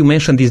know that you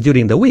mentioned this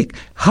during the week.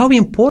 How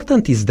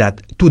important is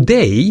that?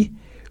 Today,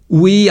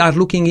 we are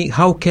looking at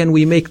how can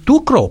we make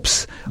 2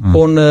 crops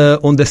on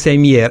the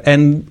same year,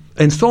 and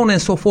so on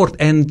and so forth,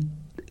 and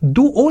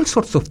do all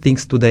sorts of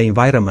things to the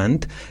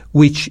environment,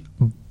 which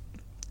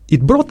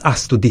it brought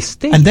us to this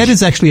stage. And that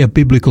is actually a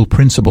biblical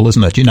principle,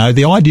 isn't it? You know,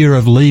 the idea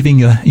of leaving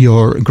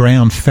your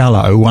ground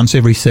fallow once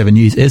every 7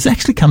 years, it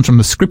actually comes from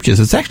the scriptures.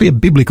 It's actually a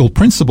biblical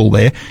principle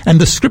there. And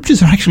the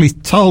scriptures are actually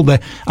told the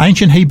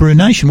ancient Hebrew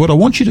nation, what I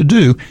want you to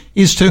do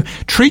is to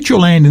treat your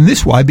land in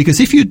this way, because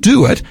if you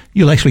do it,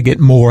 you'll actually get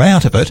more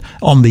out of it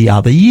on the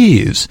other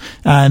years.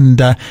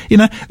 And,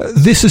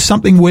 this is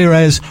something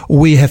whereas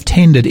we have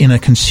tended in a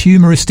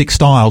consumeristic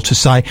style to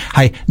say,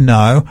 hey,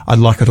 no, I'd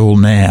like it all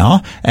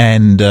now,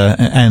 and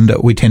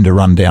we tend to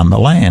run down the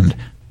land.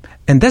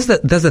 And that's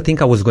the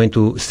thing I was going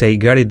to say,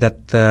 Gary,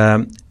 that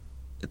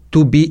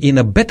to be in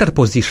a better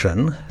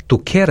position to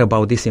care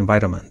about this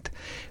environment,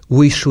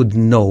 we should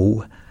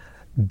know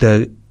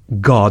the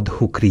God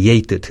who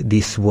created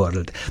this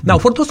world. Now,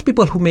 for those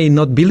people who may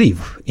not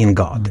believe in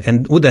God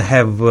and wouldn't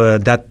have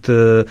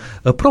that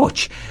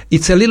approach,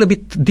 it's a little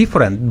bit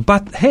different.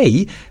 But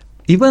hey,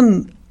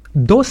 even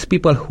those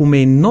people who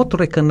may not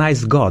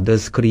recognize God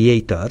as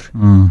creator,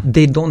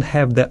 they don't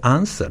have the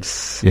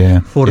answers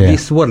for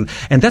this world.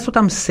 And that's what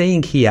I'm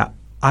saying here.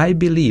 I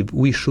believe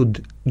we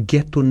should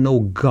get to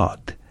know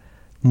God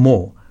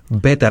more,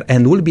 better,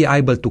 and we'll be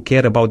able to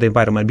care about the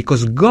environment,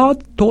 because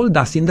God told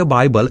us in the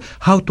Bible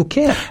how to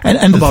care and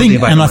about the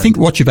environment. And I think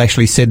what you've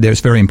actually said there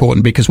is very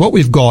important, because what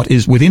we've got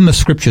is within the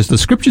scriptures. The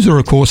scriptures are,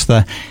 of course,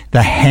 the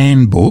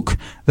handbook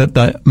that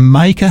the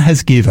Maker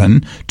has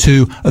given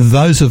to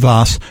those of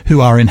us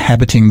who are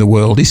inhabiting the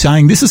world. He's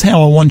saying, this is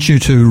how I want you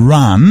to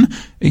run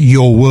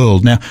your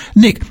world. Now,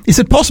 Nick, is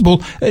it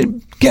possible,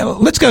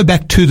 let's go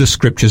back to the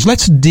scriptures.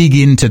 Let's dig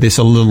into this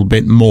a little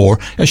bit more.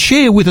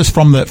 Share with us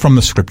from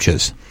the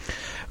scriptures.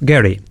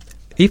 Gary,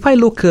 if I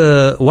look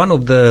one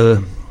of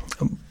the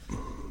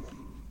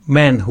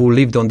men who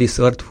lived on this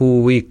earth,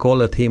 who we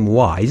call him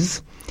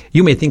wise,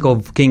 you may think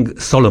of King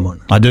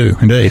Solomon. I do,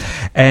 indeed.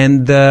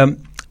 And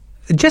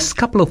just a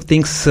couple of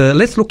things.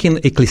 Let's look in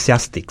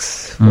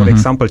Ecclesiastes, for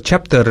example,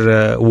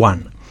 chapter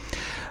 1.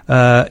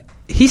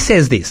 He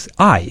says this,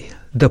 I,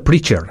 the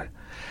preacher,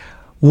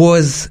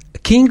 was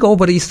king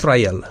over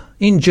Israel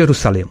in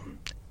Jerusalem,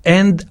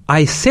 and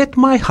I set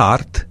my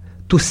heart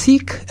to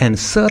seek and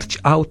search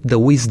out the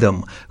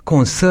wisdom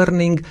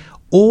concerning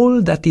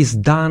all that is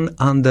done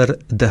under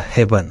the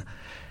heaven.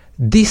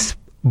 This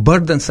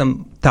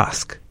burdensome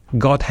task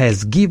God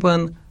has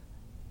given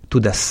to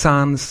the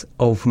sons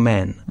of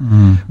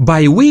men,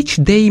 by which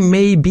they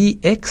may be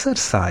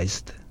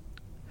exercised.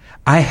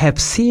 I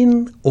have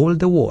seen all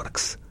the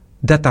works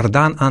that are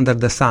done under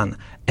the sun,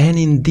 and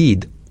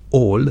indeed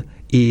all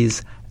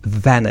is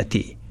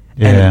vanity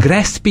and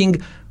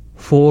grasping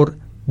for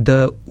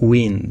the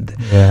wind.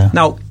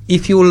 Now,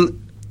 if you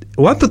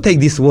want to take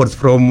these words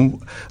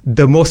from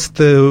the most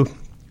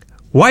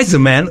wise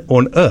man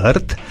on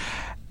earth,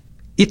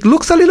 it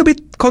looks a little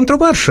bit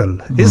controversial,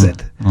 is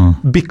it?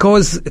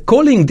 Because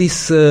calling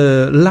this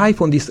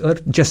life on this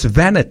earth just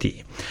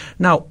vanity.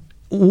 Now,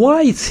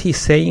 why is he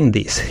saying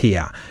this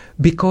here?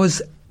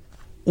 Because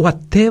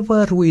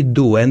whatever we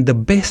do and the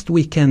best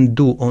we can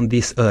do on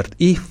this earth,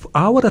 if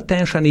our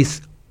attention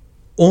is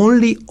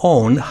only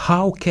on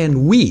how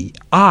can we,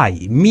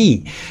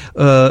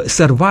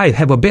 survive,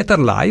 have a better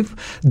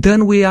life,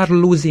 then we are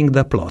losing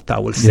the plot, I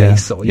will say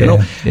you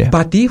know.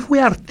 But if we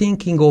are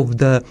thinking of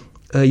the,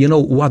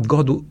 what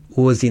God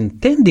was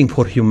intending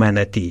for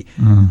humanity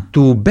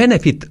to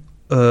benefit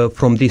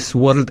from this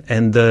world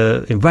and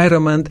the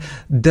environment,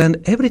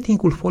 then everything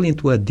will fall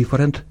into a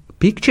different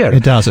picture.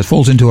 It does. It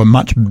falls into a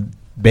much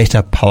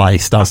better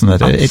place, doesn't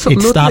it?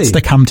 It starts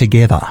to come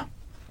together.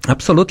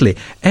 Absolutely.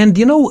 And,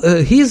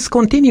 he's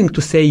continuing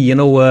to say,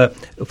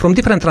 from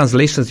different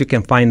translations you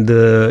can find,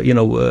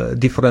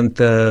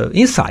 different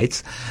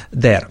insights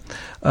there.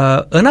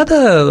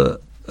 Another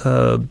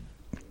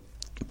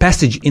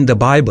passage in the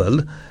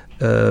Bible,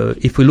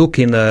 if we look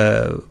in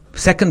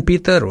 2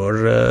 Peter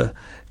or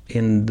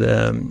in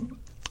the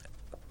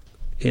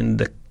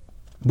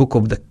book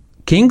of the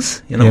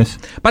Kings, Yes.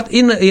 But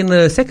in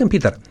 2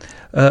 Peter,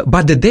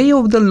 but the day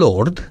of the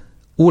Lord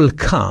will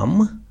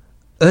come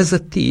as a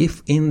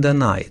thief in the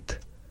night,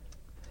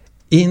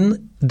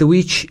 in the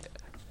which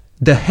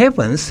the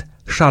heavens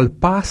shall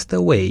pass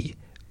away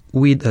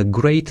with a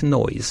great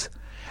noise,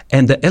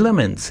 and the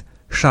elements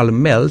shall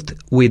melt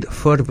with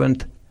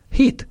fervent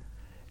heat.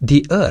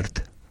 The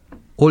earth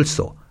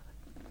also,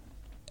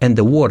 and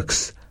the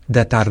works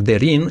that are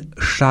therein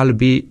shall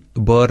be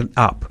burned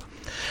up.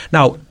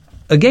 Now,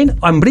 again,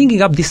 I'm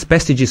bringing up these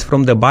passages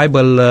from the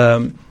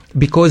Bible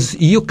because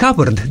you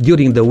covered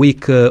during the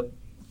week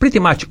pretty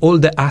much all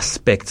the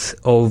aspects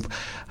of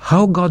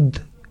how God's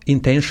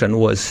intention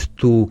was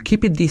to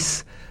keep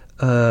this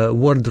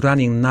world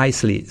running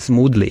nicely,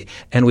 smoothly,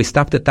 and we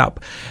stopped it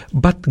up.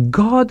 But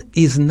God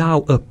is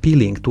now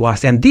appealing to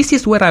us, and this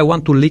is where I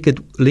want to link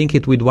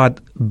it with what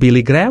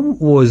Billy Graham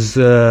was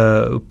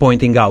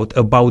pointing out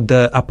about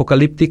the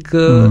apocalyptic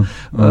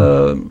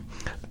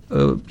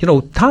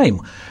time.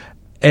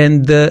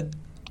 And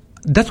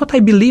that's what I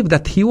believe,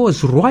 that he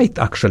was right,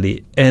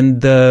 actually.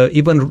 And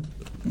even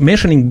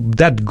mentioning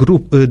that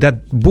group,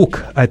 that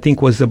book, I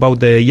think was about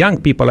the young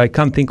people. I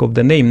can't think of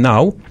the name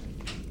now.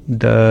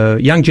 The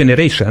young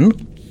generation,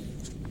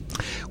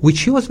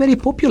 which he was very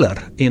popular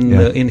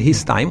in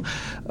his time.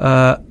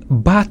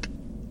 But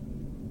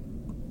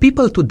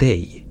people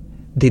today,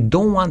 they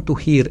don't want to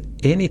hear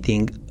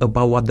anything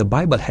about what the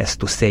Bible has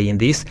to say in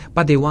this,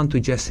 but they want to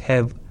just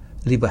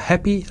live a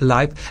happy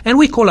life. And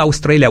we call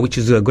Australia, which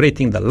is a great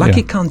thing, the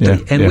lucky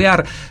country. We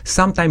are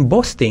sometimes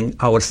boasting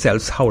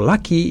ourselves how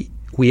lucky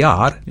we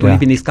are to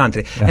live in this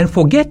country, and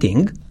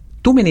forgetting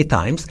too many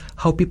times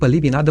how people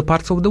live in other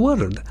parts of the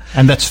world.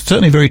 And that's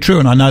certainly very true.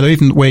 And I know that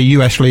even where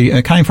you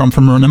actually came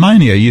from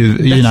Romania,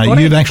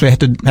 you've actually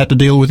had to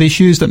deal with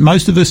issues that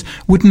most of us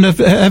wouldn't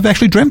have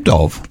actually dreamt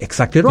of.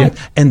 Exactly right.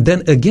 Yeah. And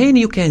then again,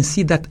 you can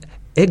see that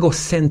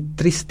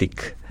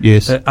egocentristic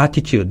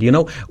attitude,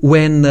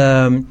 when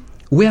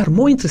we are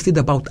more interested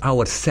about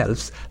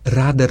ourselves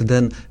rather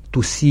than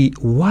to see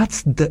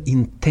what's the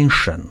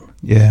intention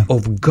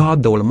of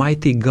God, the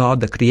Almighty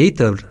God, the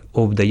creator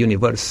of the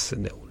universe,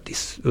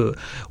 this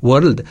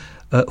world,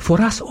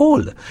 for us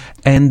all.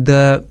 And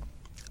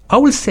I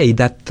will say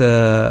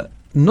that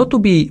not to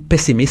be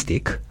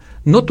pessimistic,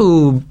 not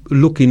to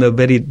look in a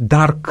very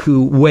dark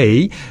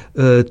way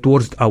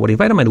towards our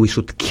environment. We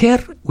should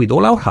care with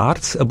all our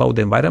hearts about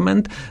the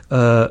environment,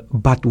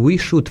 but we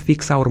should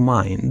fix our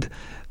mind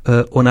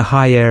on a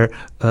higher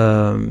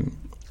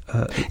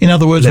in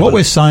other words, level. What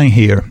we're saying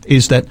here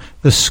is that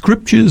the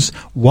Scriptures,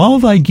 while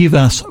they give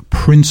us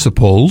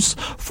principles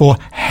for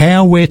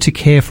how we're to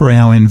care for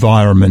our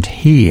environment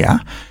here,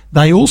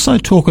 they also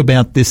talk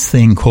about this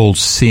thing called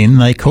sin.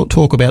 They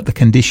talk about the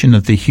condition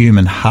of the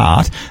human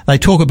heart. They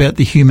talk about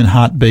the human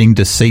heart being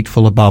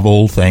deceitful above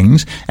all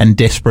things and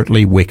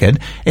desperately wicked.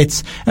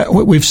 It's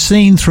we've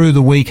seen through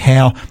the week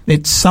how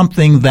it's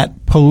something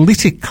that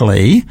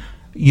politically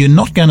you're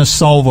not going to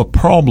solve a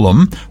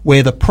problem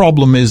where the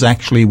problem is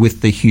actually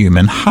with the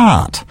human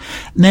heart.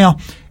 Now,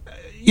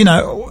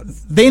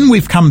 then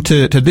we've come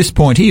to this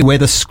point here where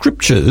the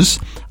Scriptures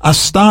are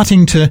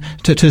starting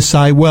to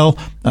say, well,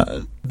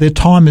 the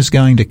time is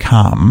going to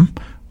come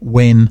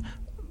when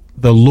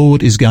the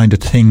Lord is going to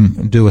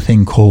do a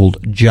thing called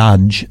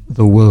judge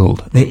the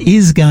world. There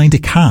is going to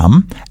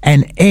come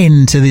an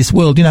end to this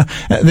world.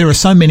 There are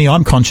so many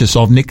I'm conscious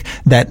of, Nick,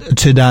 that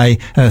today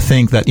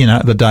think that,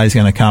 the day is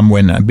going to come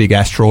when a big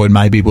asteroid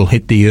maybe will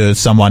hit the Earth.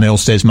 Someone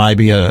else says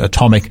maybe an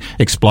atomic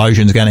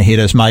explosion is going to hit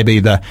us. Maybe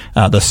the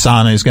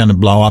sun is going to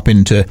blow up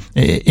into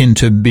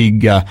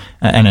big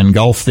and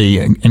engulf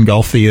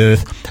the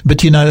Earth. But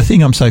the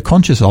thing I'm so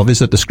conscious of is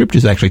that the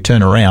Scriptures actually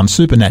turn around,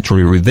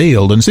 supernaturally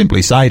revealed, and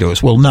simply say to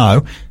us, well, no,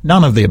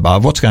 none of the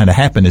above. What's going to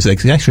happen is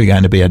there's actually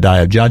going to be a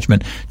day of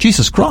judgment.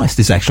 Jesus Christ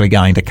is actually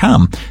going to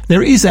come.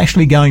 There is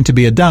actually going to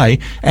be a day.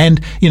 And,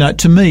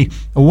 to me,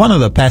 one of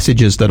the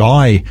passages that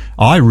I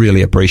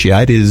really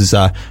appreciate is,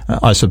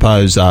 I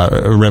suppose,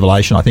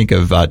 Revelation, I think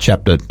of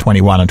chapter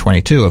 21 and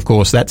 22. Of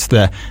course, that's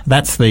to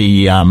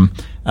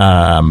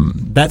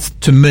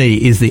me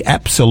is the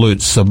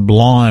absolute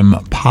sublime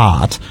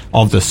part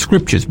of the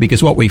Scriptures,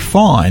 because what we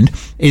find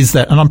is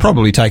that, and I'm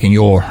probably taking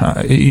your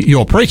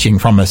preaching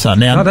from us now.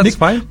 No, that's Nick,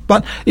 fine.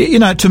 But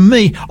to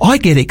me, I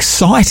get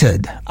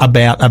excited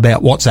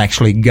about what's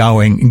actually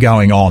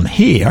going on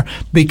here,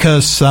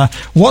 because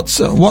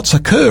what's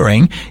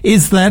occurring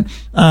is that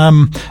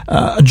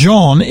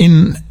John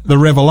in the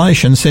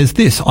Revelation says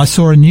this: I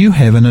saw a new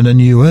heaven and a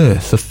new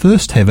earth. The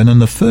first heaven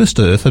and the first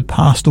earth had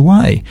passed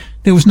away.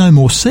 There was no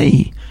more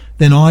sea.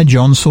 Then I,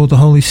 John, saw the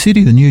holy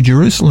city, the new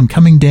Jerusalem,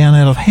 coming down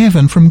out of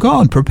heaven from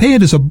God,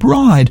 prepared as a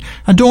bride,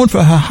 adorned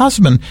for her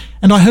husband.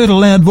 And I heard a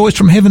loud voice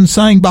from heaven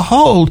saying,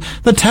 Behold,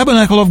 the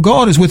tabernacle of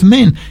God is with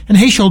men, and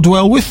he shall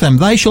dwell with them.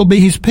 They shall be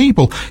his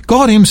people.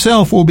 God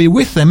himself will be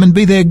with them and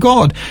be their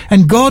God.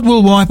 And God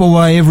will wipe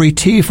away every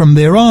tear from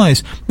their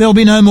eyes. There will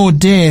be no more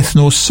death,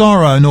 nor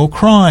sorrow, nor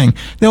crying.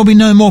 There will be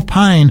no more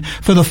pain,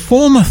 for the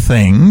former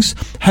things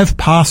have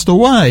passed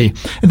away.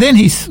 And then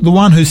the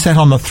one who sat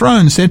on the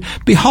throne said,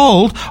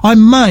 Behold, I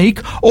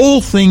make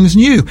all things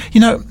new.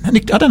 You know,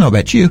 Nick, I don't know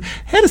about you.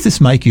 How does this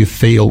make you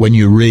feel when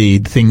you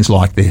read things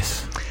like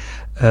this?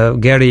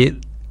 Gary,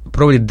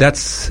 probably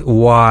that's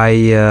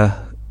why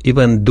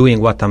even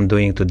doing what I'm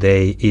doing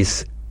today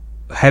is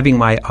having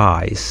my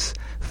eyes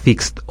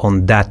fixed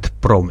on that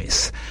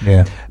promise.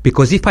 Yeah.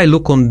 Because if I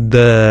look on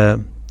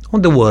the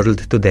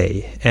world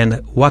today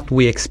and what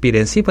we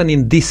experience, even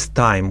in this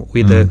time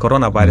with the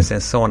coronavirus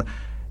and so on,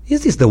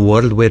 is this the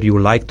world where you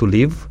like to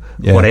live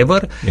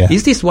forever? Yeah.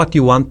 Is this what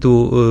you want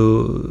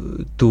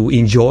to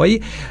enjoy?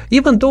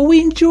 Even though we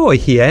enjoy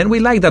here and we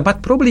like that,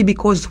 but probably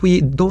because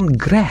we don't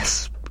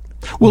grasp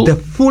the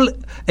full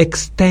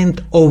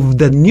extent of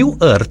the new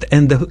earth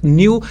and the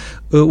new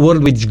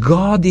world which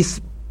God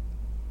is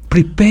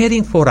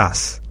preparing for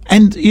us.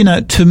 And, you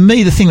know, to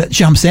me, the thing that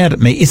jumps out at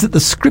me is that the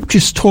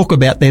scriptures talk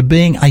about there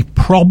being a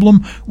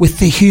problem with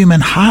the human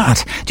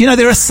heart. Do you know,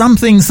 there are some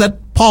things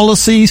that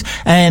policies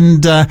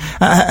and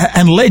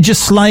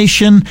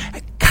legislation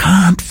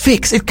can't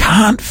fix. It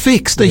can't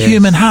fix the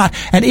human heart.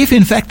 And if,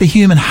 in fact, the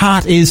human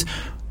heart is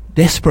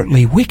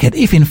desperately wicked,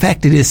 if in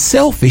fact it is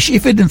selfish,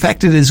 if in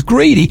fact it is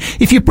greedy,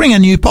 if you bring a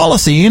new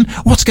policy in,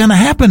 what's going to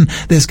happen?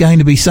 There's going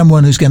to be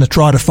someone who's going to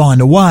try to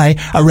find a way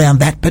around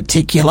that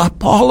particular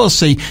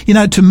policy. You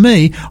know, to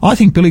me, I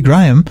think Billy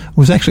Graham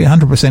was actually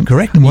 100%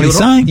 correct in what he's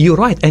saying. You're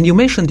right. And you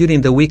mentioned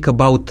during the week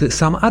about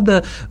some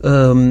other,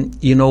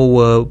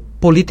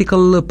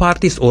 political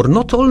parties, or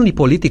not only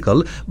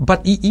political,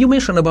 but you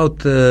mentioned about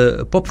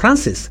Pope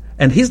Francis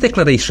and his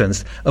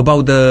declarations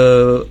about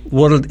the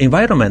world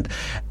environment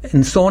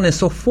and so on and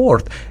so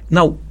forth.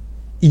 Now,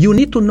 you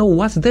need to know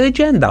what's the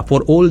agenda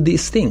for all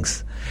these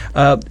things.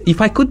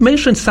 If I could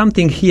mention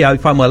something here,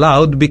 if I'm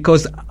allowed,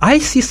 because I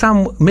see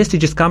some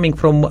messages coming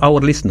from our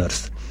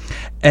listeners.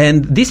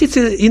 And this is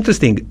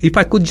interesting. If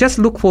I could just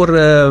look for,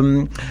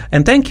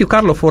 and thank you,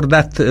 Carlo, for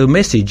that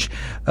message.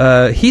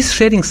 He's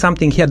sharing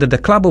something here that the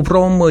Club of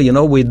Rome,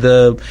 with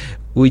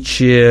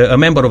which a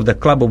member of the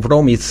Club of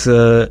Rome is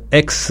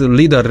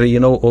ex-leader,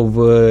 of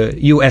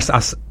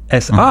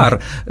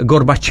USSR,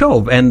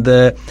 Gorbachev,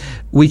 and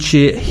which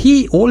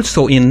he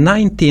also in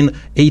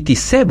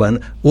 1987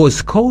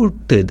 was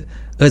quoted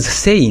as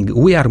saying,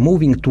 we are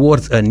moving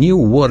towards a new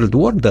world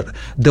order,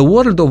 the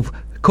world of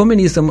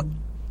communism,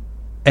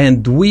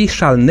 and we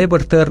shall never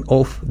turn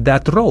off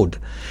that road.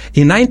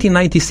 In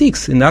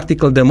 1996, in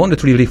article The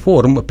Monetary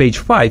Reform, page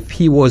 5,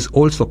 he was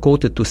also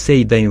quoted to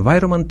say the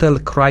environmental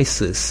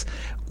crisis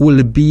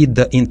will be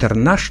the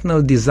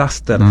international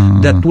disaster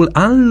that will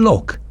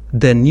unlock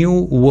the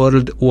new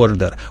world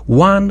order,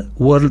 one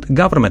world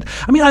government.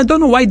 I mean, I don't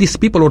know why these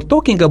people are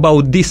talking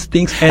about these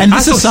things and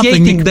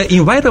associating the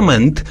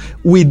environment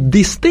with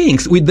these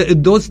things, with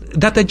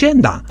that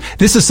agenda.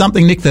 This is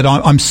something, Nick, that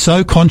I'm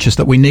so conscious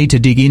that we need to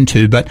dig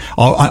into, but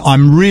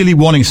I'm really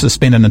wanting to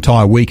spend an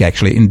entire week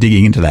actually in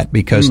digging into that,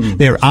 because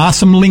there are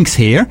some links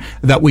here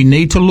that we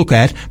need to look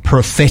at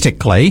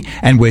prophetically,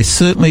 and we're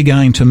certainly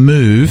going to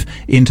move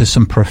into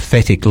some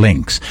prophetic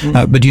links.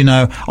 But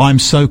I'm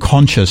so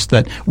conscious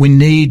that we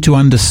need to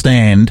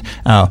understand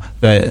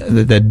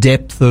the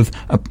depth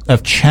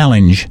of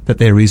challenge that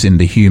there is in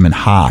the human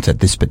heart at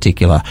this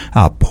particular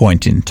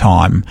point in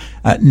time.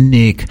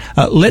 Nick,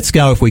 let's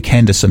go, if we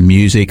can, to some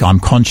music. I'm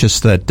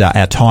conscious that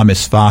our time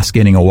is fast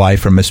getting away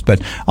from us,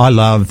 but I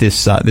love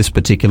this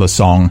particular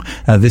song.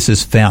 This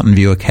is Fountain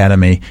View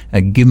Academy.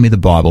 Give me the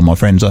Bible, my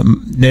friends.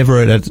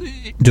 Never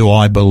do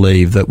I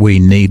believe that we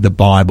need the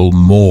Bible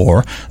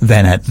more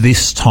than at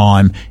this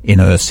time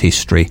in Earth's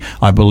history.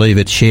 I believe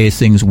it shares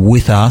things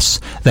with us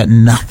that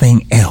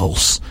nothing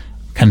else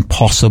can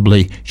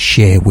possibly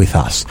share with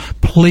us.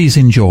 Please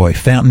enjoy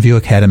Fountain View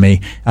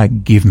Academy.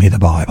 Give me the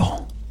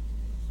Bible.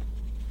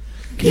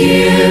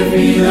 Give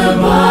me the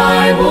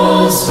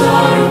Bible,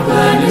 star of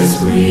gladness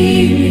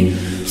gleaming,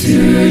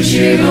 to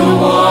cheer the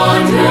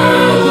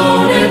wanderer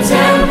lone and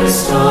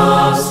tempest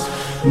tossed.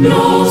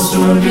 No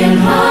storm can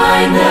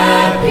hide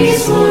that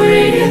peaceful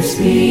radiance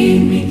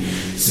beaming,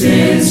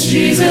 since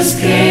Jesus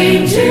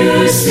came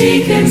to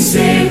seek and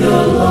save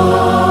the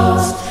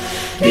lost.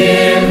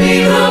 Give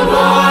me the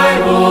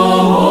Bible,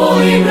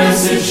 holy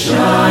message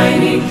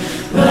shining,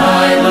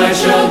 thy light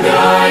shall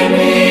guide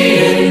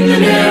me in the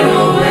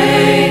narrow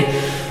way.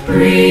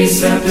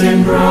 Precept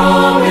and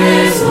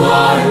promise,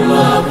 law and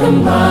love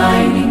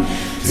combining,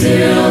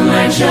 till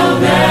night shall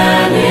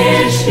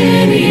vanish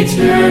in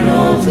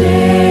eternal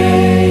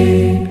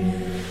day.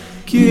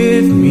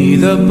 Give me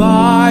the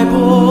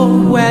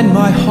Bible when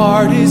my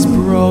heart is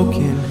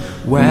broken,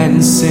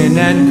 when sin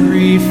and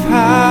grief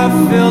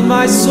have filled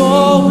my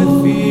soul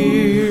with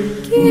fear.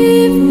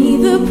 Give me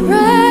the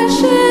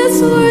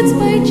precious words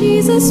by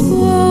Jesus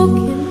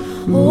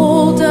spoken,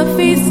 Hold up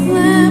faith's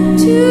lamp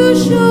to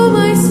show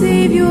my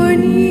Savior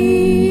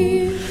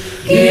near.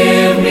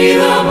 Give me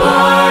the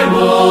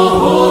Bible,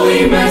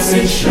 holy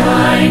message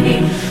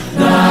shining.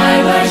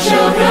 Thy light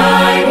shall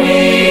guide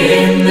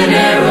me in the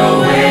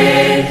narrow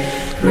way.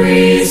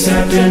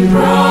 Precept and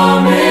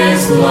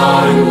promise,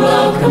 law and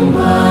love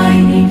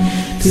combining,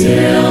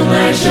 till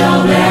night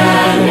shall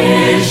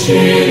vanish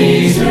in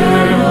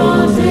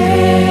eternal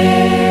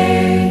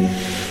day.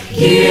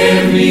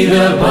 Give me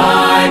the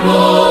Bible,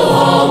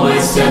 all my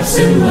steps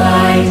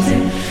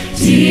enlighten.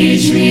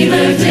 Teach me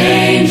the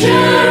danger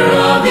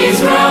of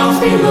these realms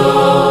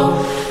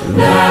below.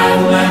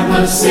 That lamp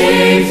of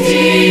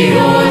safety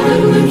o'er the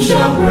gloom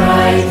shall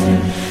brighten.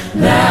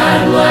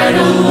 That light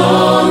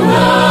alone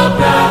the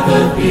path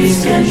of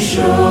peace can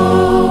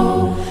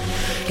show.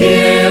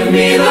 Give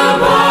me the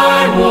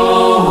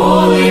Bible,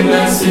 holy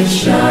message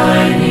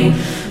shining.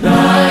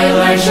 Thy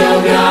light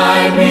shall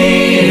guide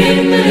me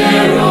in the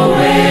narrow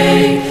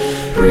way.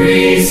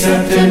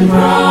 Precept and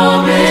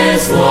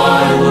promise, law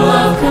and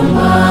love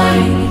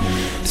combining,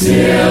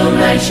 till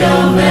night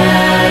shall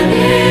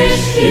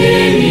vanish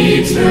in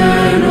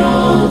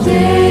eternal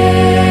day.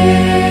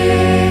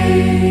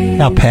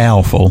 How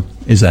powerful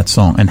is that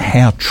song, and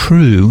how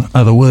true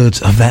are the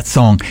words of that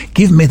song.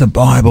 Give me the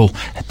Bible.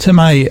 To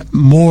me,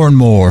 more and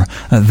more,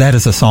 that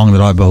is a song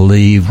that I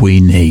believe we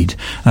need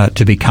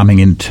to be coming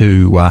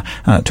into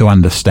to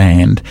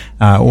understand.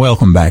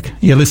 Welcome back.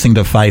 You're listening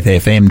to Faith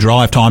FM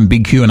Drive Time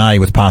Big Q&A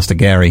with Pastor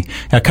Gary.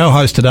 Our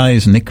co-host today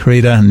is Nick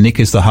Creeder. Nick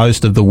is the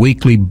host of the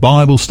weekly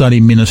Bible study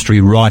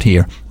ministry right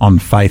here on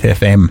Faith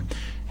FM.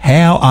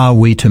 How are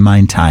we to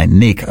maintain?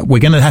 Nick, we're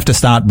going to have to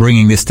start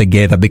bringing this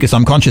together because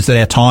I'm conscious that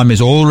our time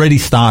is already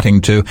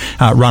starting to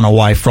run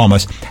away from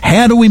us.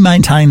 How do we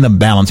maintain the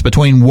balance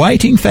between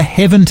waiting for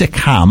heaven to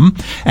come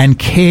and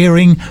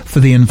caring for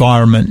the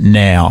environment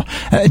now?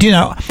 Do you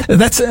know,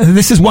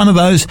 this is one of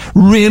those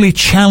really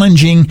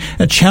challenging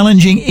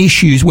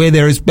issues where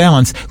there is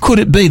balance. Could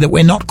it be that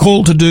we're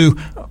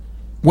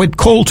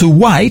called to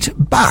wait,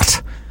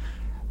 but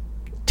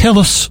tell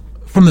us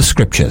from the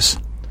scriptures.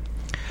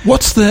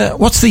 What's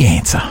the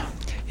answer?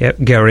 Yeah,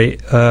 Gary,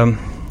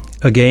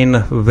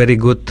 again, very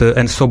good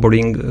and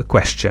sobering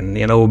question,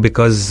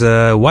 because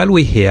while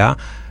we're here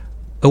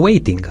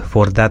awaiting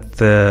for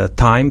that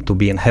time to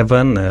be in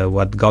heaven,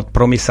 what God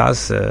promised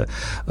us,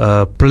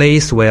 a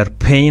place where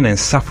pain and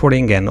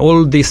suffering and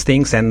all these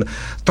things and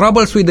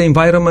troubles with the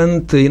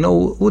environment,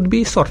 would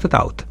be sorted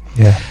out.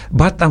 Yeah.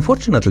 But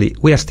unfortunately,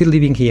 we are still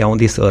living here on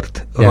this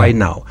earth right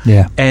now,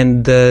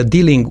 and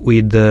dealing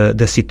with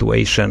the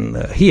situation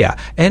here.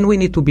 And we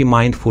need to be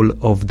mindful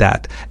of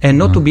that, and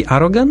not to be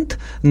arrogant,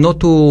 not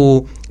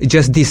to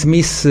just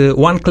dismiss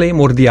one claim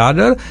or the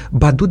other,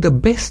 but do the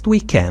best we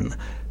can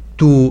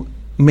to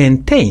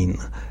maintain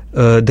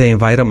the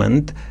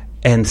environment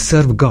and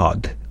serve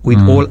God with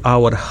all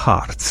our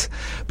hearts.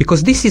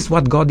 Because this is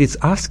what God is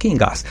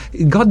asking us.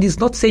 God is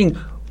not saying,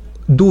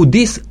 do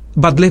this,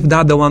 but leave the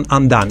other one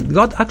undone.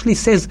 God actually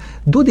says,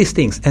 do these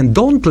things and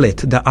don't let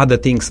the other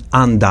things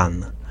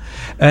undone.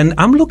 And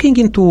I'm looking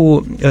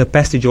into a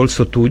passage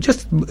also to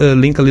just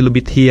link a little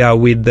bit here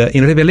with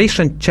in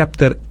Revelation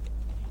chapter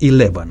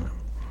 11.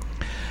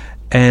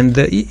 And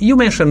you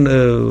mentioned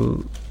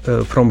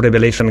from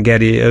Revelation,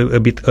 Gary, a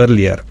bit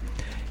earlier.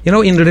 In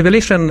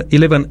Revelation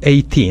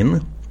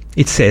 11:18,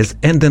 it says,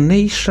 and the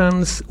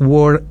nations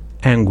were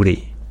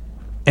angry,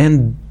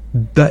 and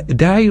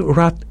thy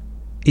wrath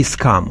is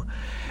come,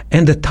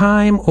 and the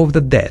time of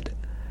the dead,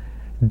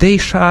 that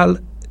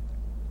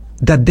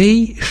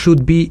they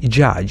should be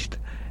judged,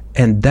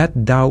 and that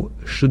thou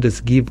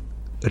shouldest give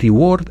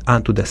reward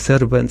unto the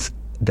servants,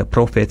 the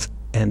prophets,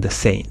 and the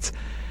saints,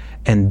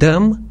 and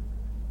them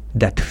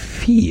that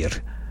fear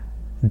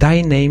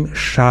thy name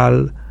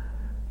shall,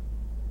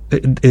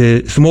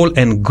 small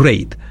and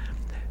great,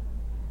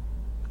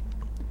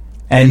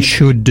 and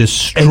should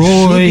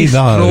destroy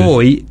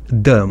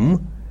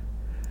them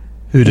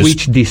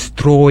which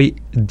destroy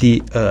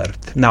the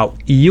earth. Now,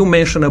 you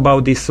mentioned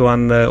about this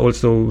one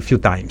also a few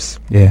times.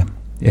 Yeah.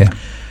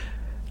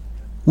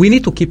 We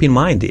need to keep in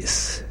mind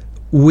this.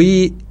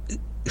 We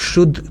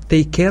should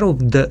take care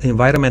of the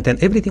environment and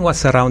everything what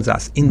surrounds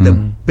us in the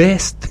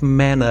best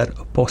manner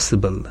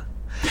possible.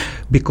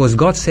 Because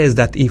God says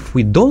that if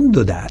we don't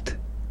do that,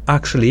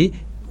 actually,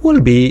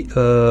 we'll be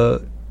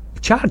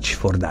charged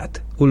for that.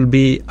 We'll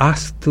be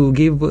asked to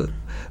give,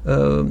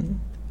 an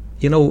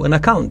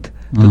account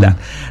to that.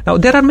 Now,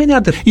 there are many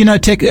other...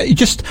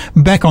 just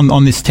back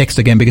on this text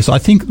again, because I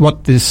think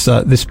what this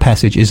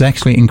passage is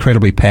actually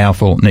incredibly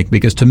powerful, Nick,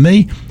 because to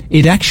me,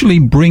 it actually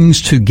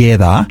brings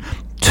together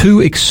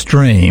two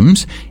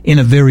extremes in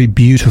a very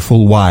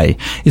beautiful way.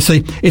 You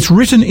see, it's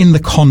written in the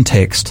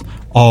context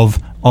of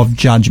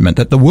judgment,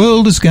 that the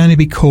world is going to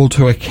be called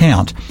to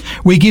account.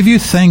 We give you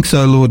thanks,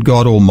 O Lord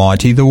God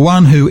Almighty, the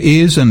one who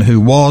is and who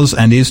was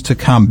and is to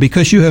come,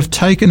 because you have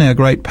taken our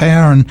great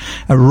power and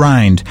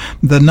reigned.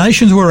 The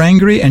nations were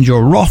angry and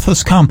your wrath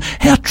has come.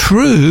 How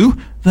true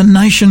the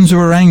nations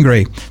were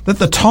angry, that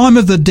the time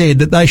of the dead,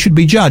 that they should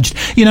be judged.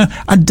 You know,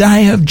 a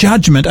day of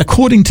judgment,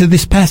 according to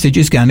this passage,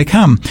 is going to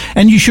come.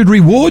 And you should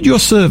reward your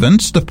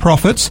servants, the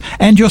prophets,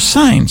 and your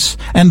saints,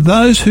 and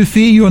those who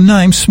fear your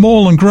name,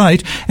 small and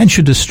great, and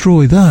should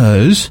destroy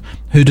those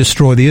who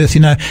destroy the earth.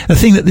 You know, the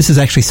thing that this is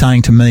actually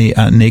saying to me,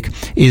 Nick,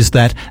 is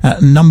that,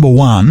 number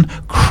one,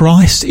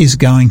 Christ is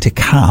going to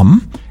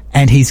come,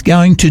 and he's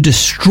going to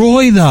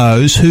destroy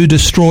those who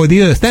destroy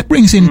the earth. That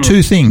brings in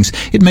two things.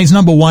 It means,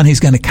 number one, he's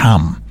going to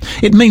come.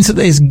 It means that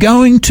there's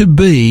going to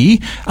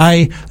be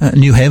a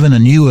new heaven, a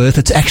new earth.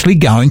 It's actually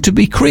going to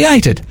be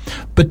created.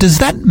 But does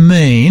that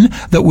mean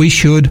that we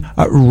should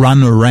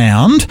run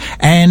around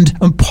and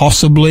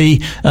possibly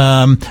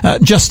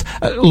just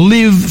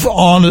live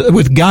on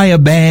with gay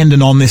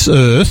abandon on this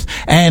earth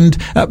and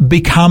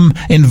become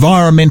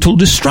environmental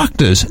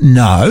destructors?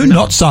 No,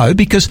 not so,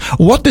 because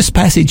what this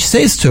passage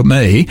says to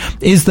me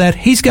is that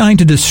he's going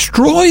to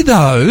destroy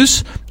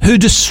those who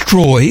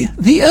destroy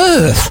the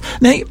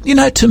earth. Now, you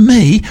know, to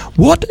me,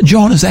 what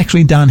John has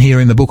actually done here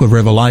in the book of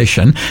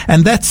Revelation,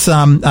 and that's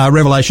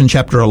Revelation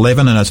chapter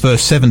 11, and it's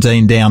verse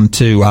 17 down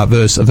to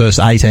verse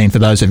 18 for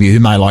those of you who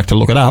may like to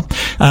look it up.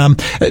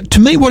 To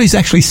me, what he's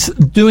actually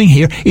doing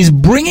here is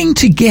bringing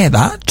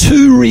together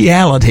two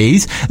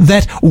realities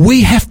that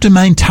we have to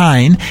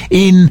maintain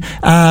in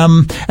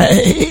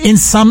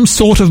some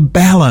sort of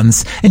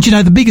balance. And you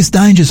know, the biggest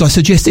dangers I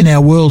suggest in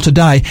our world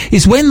today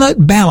is when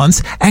that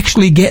balance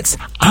actually gets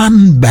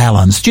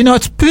unbalanced. You know,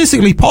 it's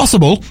physically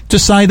possible to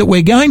say that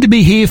we're going to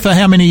be here for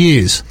how many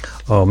years?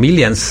 Oh,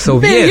 millions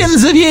of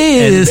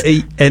years.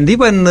 And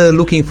even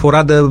looking for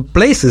other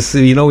places,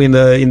 you know,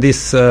 in this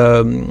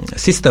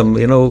system,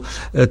 you know,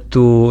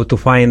 to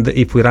find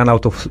if we run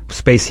out of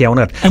space here on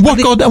Earth. And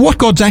what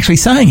God's actually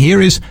saying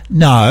here is,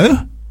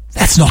 no,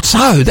 that's not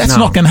so. That's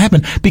not going to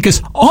happen,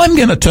 because I'm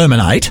going to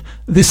terminate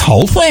this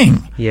whole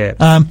thing.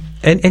 Yeah.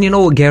 And you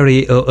know,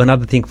 Gary,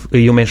 another thing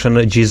you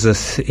mentioned,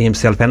 Jesus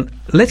himself, and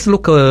let's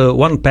look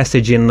one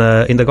passage in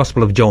the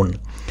Gospel of John,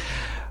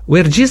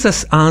 where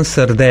Jesus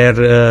answered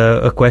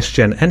there a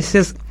question, and he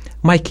says,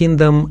 "My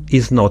kingdom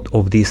is not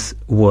of this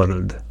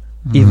world.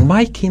 If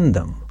my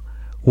kingdom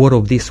were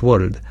of this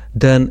world,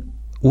 then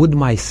would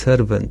my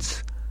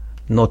servants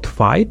not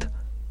fight,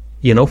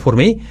 you know, for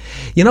me?"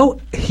 You know,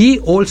 he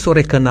also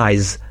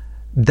recognized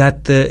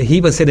that he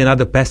even said in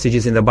other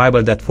passages in the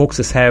Bible that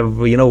foxes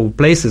have, you know,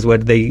 places where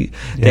they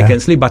can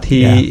sleep, but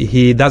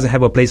he doesn't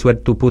have a place where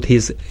to put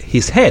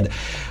his head.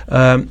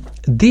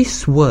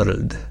 This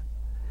world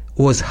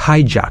was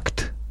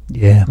hijacked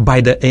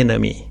by the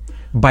enemy,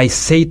 by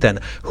Satan,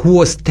 who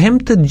was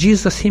tempted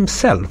Jesus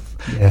himself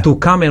to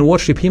come and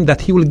worship him,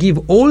 that he will give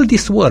all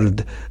this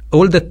world,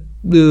 all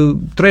the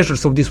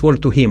treasures of this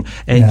world to him.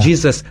 And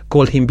Jesus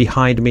called him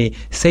behind me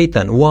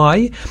Satan.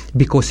 Why?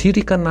 Because he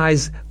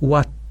recognized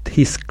what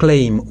his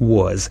claim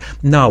was.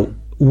 Now,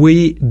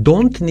 we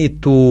don't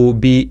need to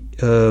be,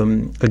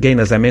 again,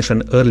 as I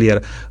mentioned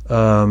earlier,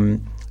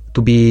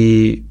 to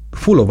be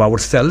full of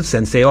ourselves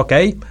and say,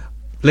 okay,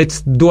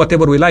 let's do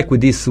whatever we like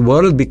with this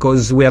world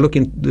because we are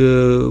looking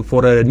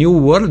for a new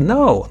world.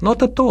 No,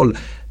 not at all.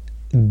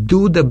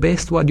 Do the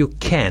best what you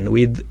can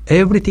with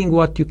everything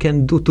what you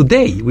can do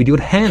today, with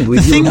your hand,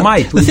 with your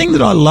might. The thing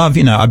that I love,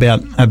 you know,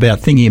 about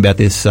thinking about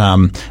this,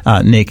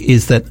 Nick,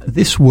 is that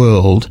this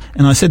world,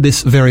 and I said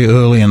this very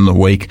early in the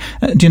week,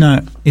 do you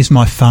know, is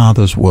my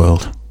Father's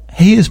world.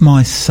 He is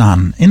my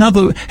son. In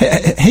other words,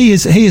 he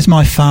is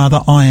my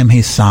father, I am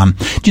his son.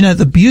 Do you know,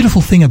 the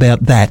beautiful thing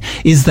about that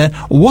is that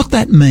what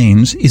that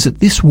means is that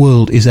this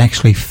world is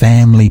actually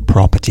family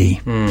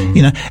property.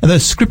 You know, and the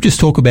scriptures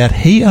talk about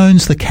he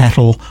owns the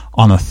cattle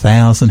on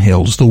 1,000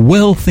 hills, the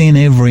wealth in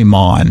every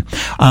mine.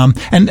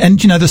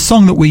 And you know, the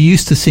song that we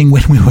used to sing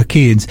when we were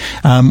kids,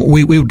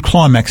 we would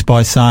climax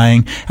by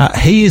saying,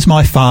 he is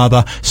my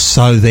father,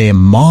 so they're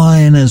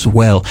mine as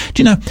well.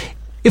 Do you know,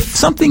 if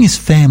something is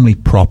family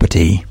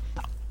property,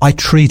 I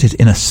treat it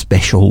in a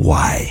special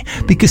way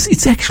because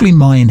it's actually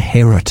my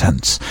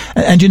inheritance.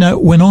 And you know,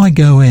 when I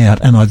go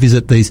out and I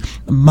visit these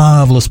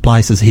marvellous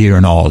places here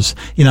in Oz,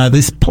 you know,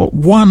 this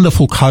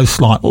wonderful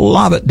coastline,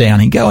 love it down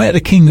here, go out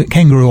to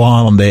Kangaroo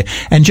Island there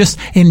and just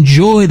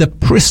enjoy the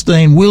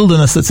pristine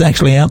wilderness that's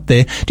actually out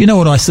there. Do you know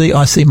what I see?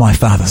 I see my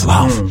Father's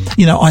love.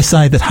 You know, I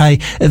say that, hey,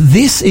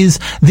 this is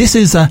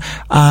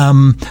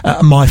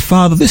my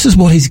Father. This is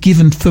what He's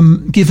given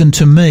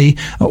to me.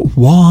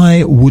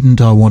 Why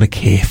wouldn't I want to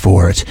care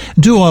for it?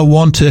 Do I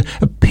want to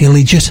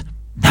pillage it?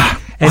 No,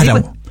 I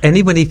don't. And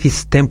even if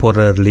it's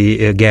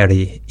temporarily,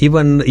 Gary,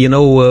 even, you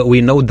know, we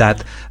know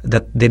that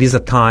there is a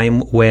time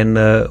when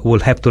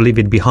we'll have to leave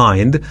it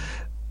behind,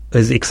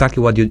 is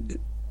exactly what you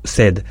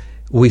said.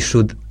 We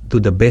should do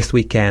the best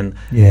we can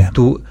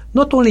to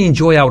not only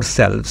enjoy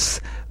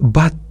ourselves,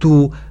 but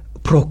to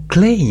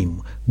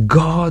proclaim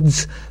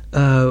God's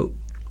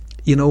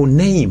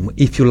name,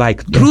 if you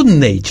like, true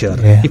nature,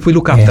 if we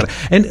look after.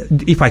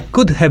 And if I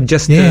could have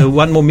just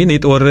one more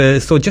minute or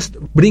so, just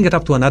bring it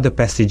up to another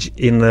passage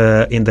in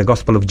the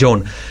Gospel of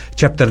John,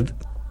 chapter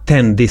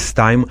 10 this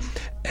time.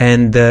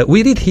 And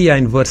we read here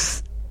in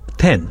verse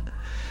 10,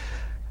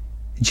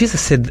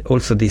 Jesus said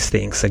also these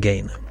things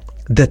again.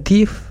 The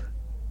thief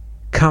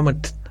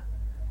cometh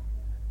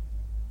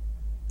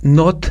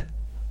not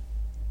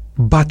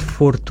but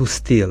for to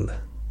steal,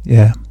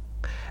 Yeah.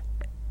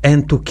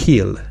 and to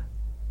kill,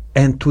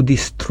 and to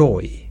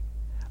destroy.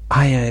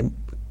 I am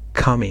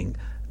coming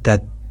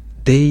that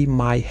they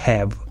might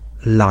have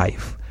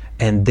life,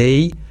 and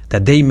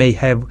that they may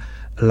have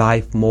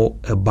life more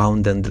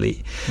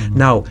abundantly.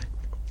 Now,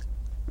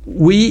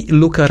 we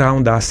look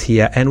around us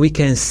here and we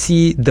can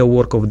see the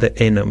work of the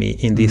enemy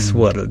in this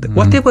world.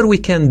 Whatever we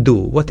can do,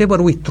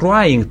 whatever we're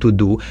trying to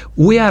do,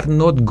 we are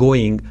not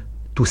going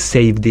to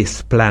save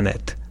this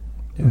planet,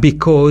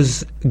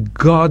 because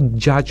God's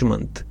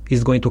judgment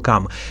is going to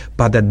come.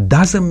 But that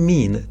doesn't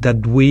mean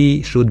that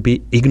we should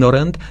be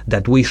ignorant,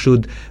 that we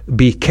should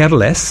be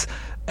careless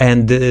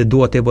and do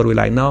whatever we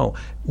like. No,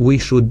 we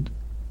should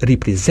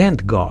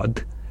represent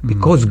God,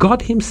 because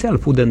God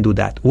himself wouldn't do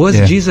that. Was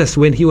Jesus,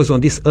 when he was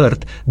on this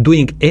earth,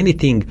 doing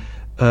anything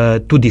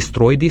to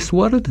destroy this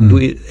world,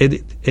 do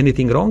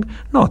anything wrong?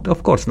 Not,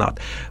 of course not.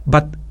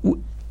 But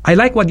I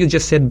like what you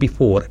just said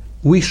before.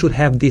 We should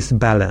have this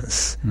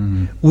balance.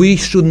 We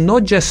should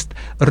not just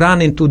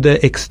run into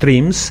the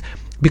extremes,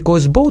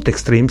 because both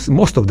extremes,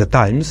 most of the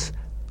times,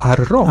 are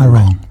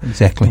wrong.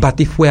 Exactly. But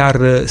if we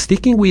are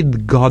sticking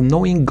with God,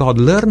 knowing God,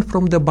 learn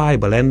from the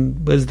Bible,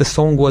 and as the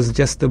song was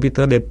just a bit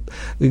earlier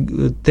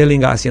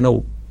telling us,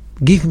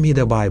 give me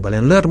the Bible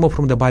and learn more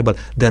from the Bible,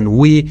 then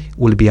we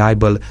will be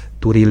able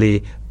to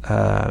really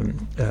have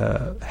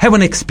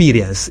an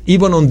experience,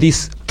 even on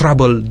this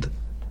troubled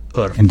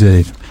earth.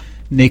 Indeed.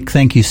 Nick,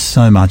 thank you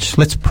so much.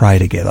 Let's pray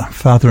together.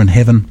 Father in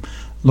heaven,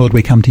 Lord,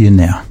 we come to you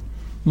now.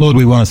 Lord,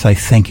 we want to say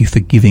thank you for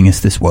giving us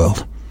this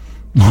world.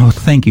 Lord,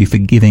 thank you for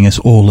giving us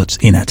all that's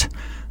in it.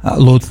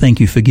 Lord, thank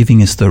you for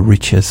giving us the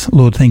riches.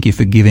 Lord, thank you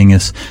for giving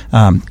us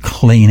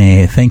clean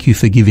air. Thank you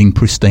for giving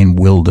pristine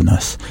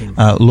wilderness.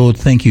 Lord,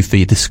 thank you for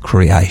this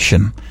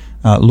creation.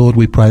 Lord,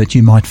 we pray that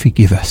you might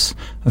forgive us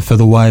for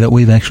the way that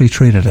we've actually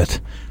treated it.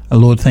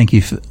 Lord, thank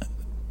you,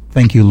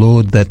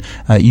 Lord, that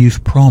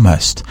you've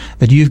promised,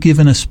 that you've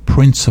given us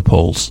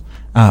principles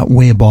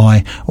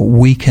whereby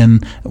we can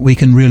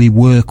really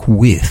work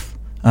with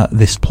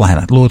this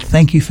planet. Lord,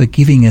 thank you for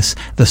giving us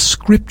the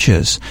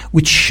scriptures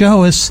which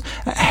show us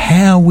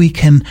how we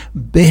can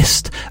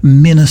best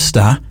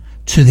minister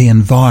to the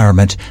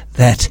environment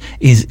that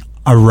is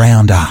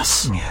around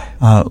us.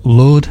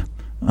 Lord,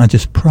 I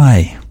just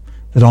pray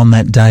that on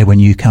that day when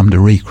you come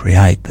to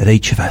recreate, that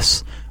each of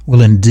us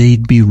will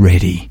indeed be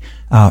ready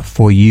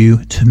for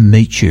you to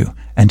meet you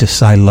and to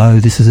say, lo,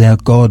 this is our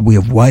God. We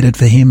have waited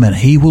for him and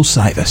he will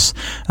save us.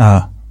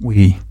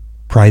 We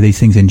pray these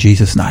things in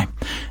Jesus' name.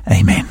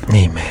 Amen.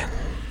 Amen.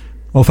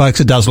 Well,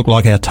 folks, it does look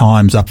like our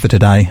time's up for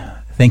today.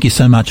 Thank you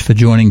so much for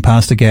joining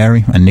Pastor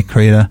Gary and Nick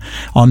Creeder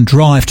on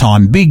Drive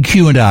Time, Big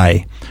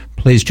Q&A.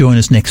 Please join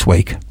us next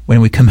week when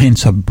we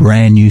commence a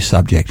brand new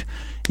subject.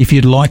 If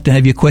you'd like to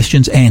have your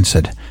questions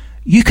answered,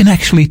 you can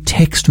actually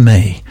text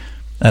me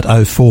at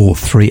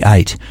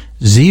 0438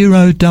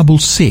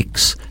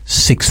 066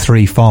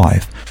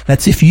 635.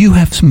 That's if you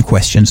have some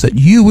questions that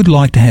you would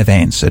like to have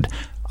answered.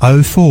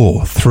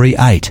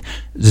 0438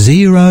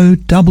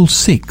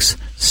 066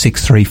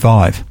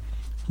 635.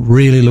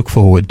 Really look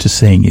forward to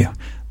seeing you.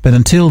 But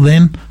until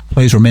then,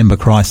 please remember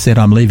Christ said,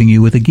 I'm leaving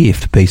you with a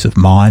gift, peace of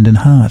mind and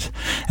heart.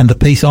 And the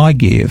peace I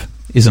give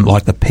isn't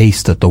like the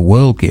peace that the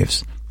world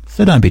gives.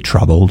 So don't be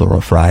troubled or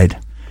afraid.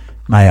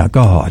 May our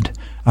God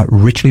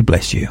richly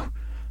bless you.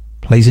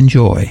 Please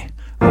enjoy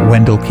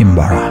Wendell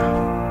Kimborough.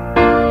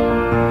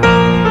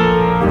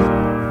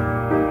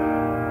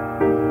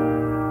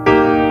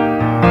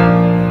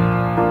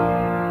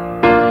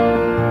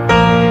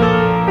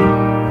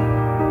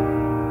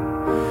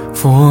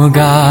 For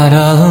God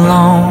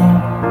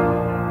alone,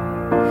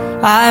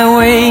 I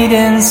wait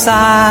in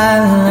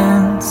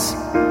silence.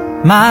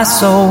 My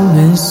soul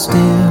is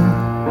still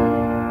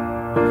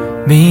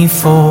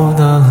before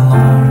the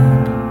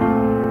Lord.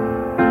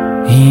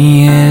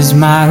 He is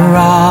my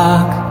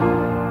rock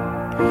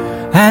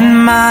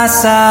and my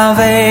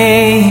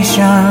salvation,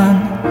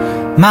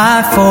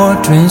 my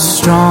fortress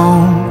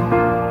strong.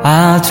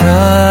 I'll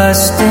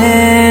trust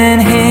in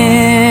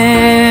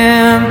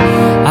Him.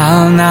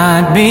 I'll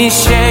not be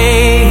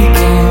shaken.